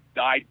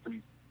died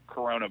from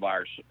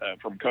coronavirus,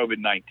 from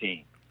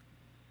COVID-19.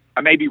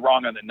 I may be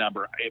wrong on the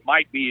number. It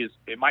might be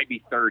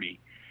 30.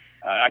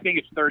 I think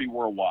it's 30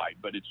 worldwide,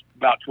 but it's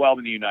about 12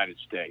 in the United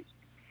States.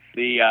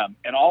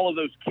 And all of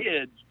those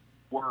kids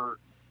were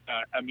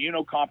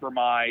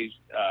immunocompromised,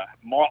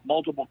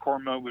 multiple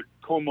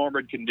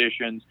comorbid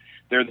conditions.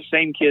 They're the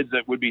same kids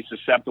that would be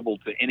susceptible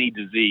to any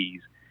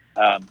disease.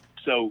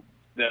 So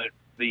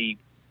the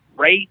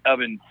rate of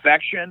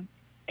infection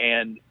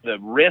and the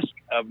risk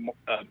of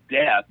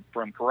death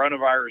from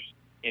coronavirus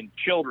in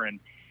children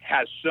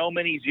has so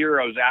many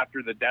zeros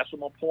after the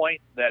decimal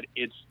point that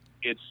it's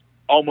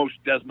almost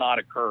does not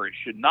occur. It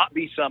should not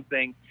be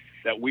something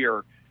that we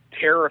are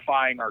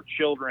terrifying our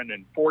children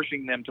and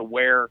forcing them to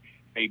wear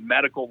a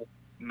medical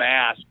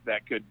mask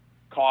that could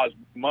cause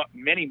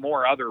many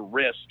more other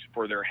risks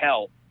for their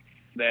health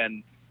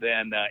than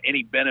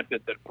any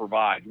benefit that it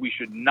provides. We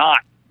should not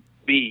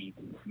be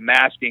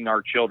masking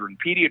our children.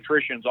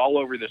 Pediatricians all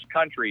over this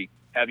country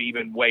have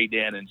even weighed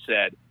in and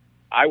said,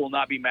 I will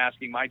not be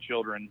masking my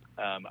children.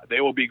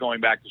 They will be going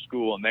back to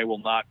school, and they will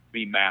not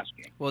be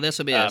masking. Well, this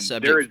will be a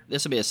subject.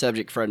 This will be a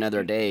subject for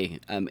another day,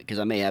 because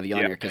I may have you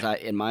on here. Because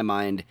in my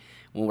mind,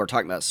 when we're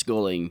talking about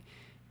schooling,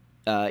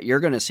 you're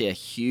going to see a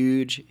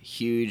huge,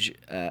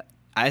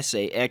 I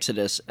say,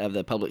 exodus of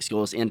the public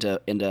schools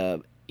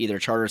into either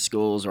charter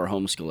schools or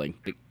homeschooling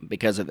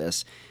because of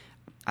this.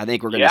 I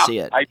think we're going to see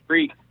it. I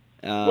agree.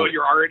 Well,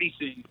 you're already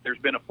seeing. There's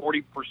been a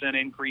 40%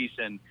 increase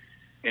in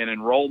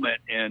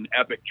enrollment in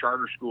EPIC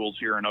charter schools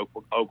here in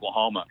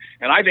Oklahoma.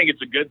 And I think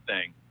it's a good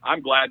thing.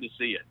 I'm glad to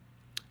see it.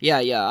 Yeah,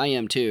 I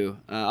am too.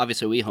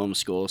 Obviously, we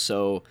homeschool.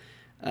 So,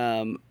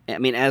 I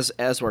mean, as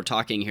we're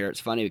talking here, it's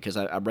funny because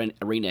I'm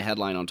reading a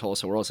headline on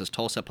Tulsa World. It says,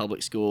 Tulsa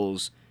Public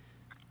Schools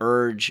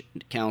urge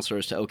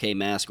counselors to okay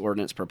mask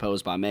ordinance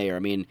proposed by mayor. I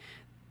mean,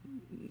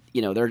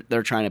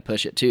 they're trying to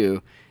push it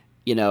too.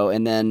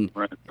 And then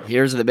right.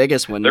 Here's the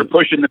biggest one. They're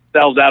pushing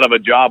themselves out of a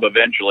job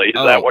eventually. Is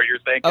that what you're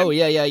thinking? Oh,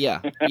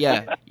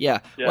 yeah.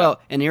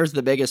 Well, and here's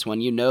the biggest one.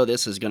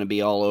 This is going to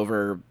be all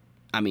over,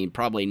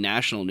 probably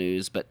national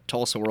news, but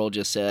Tulsa World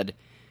just said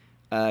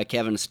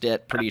Kevin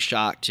Stitt pretty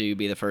shocked to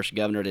be the first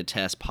governor to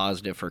test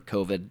positive for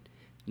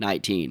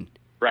COVID-19.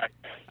 Right.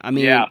 That's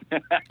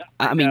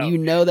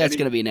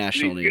going to be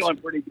national news. He's feeling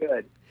pretty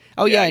good.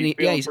 Oh, yeah.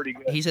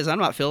 He says, I'm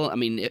not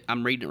feeling,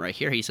 I'm reading it right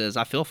here. He says,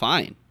 I feel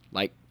fine.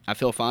 I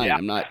feel fine.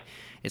 Yeah.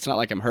 It's not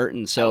like I'm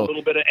hurting. So a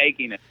little bit of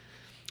achiness.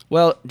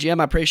 Well,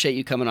 Jim, I appreciate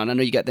you coming on. I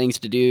know you got things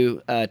to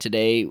do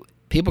today.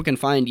 People can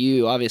find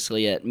you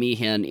obviously at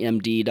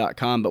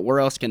meehanmd.com, but where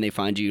else can they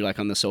find you, like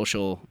on the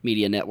social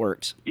media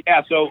networks?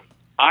 Yeah, so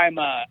I'm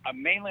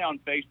mainly on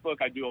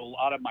Facebook. I do a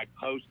lot of my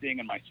posting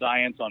and my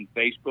science on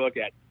Facebook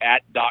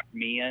at Doc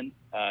Meehan.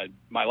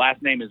 My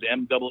last name is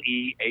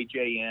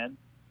Meehan,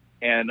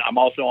 and I'm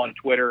also on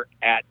Twitter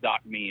at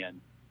Doc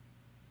Meehan.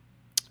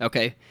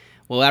 Okay.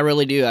 Well, I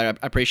really do. I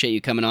appreciate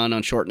you coming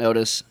on short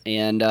notice,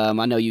 and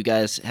I know you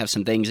guys have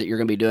some things that you're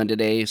going to be doing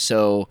today.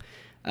 So,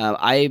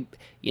 I'm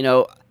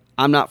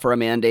not for a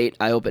mandate.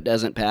 I hope it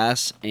doesn't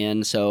pass,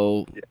 and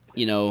so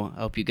I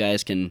hope you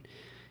guys can.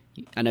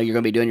 I know you're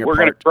going to be doing your part.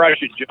 We're going to crush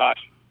it,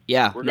 Josh.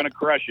 Yeah, we're going to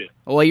crush it.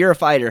 Well, you're a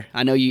fighter.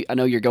 I know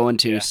you're going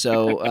to. Yeah.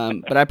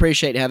 So, but I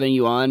appreciate having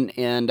you on,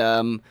 and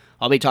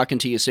I'll be talking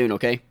to you soon.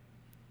 Okay.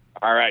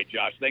 All right,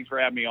 Josh. Thanks for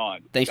having me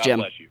on. Thanks, God Jim.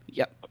 Bless you.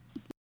 Yep.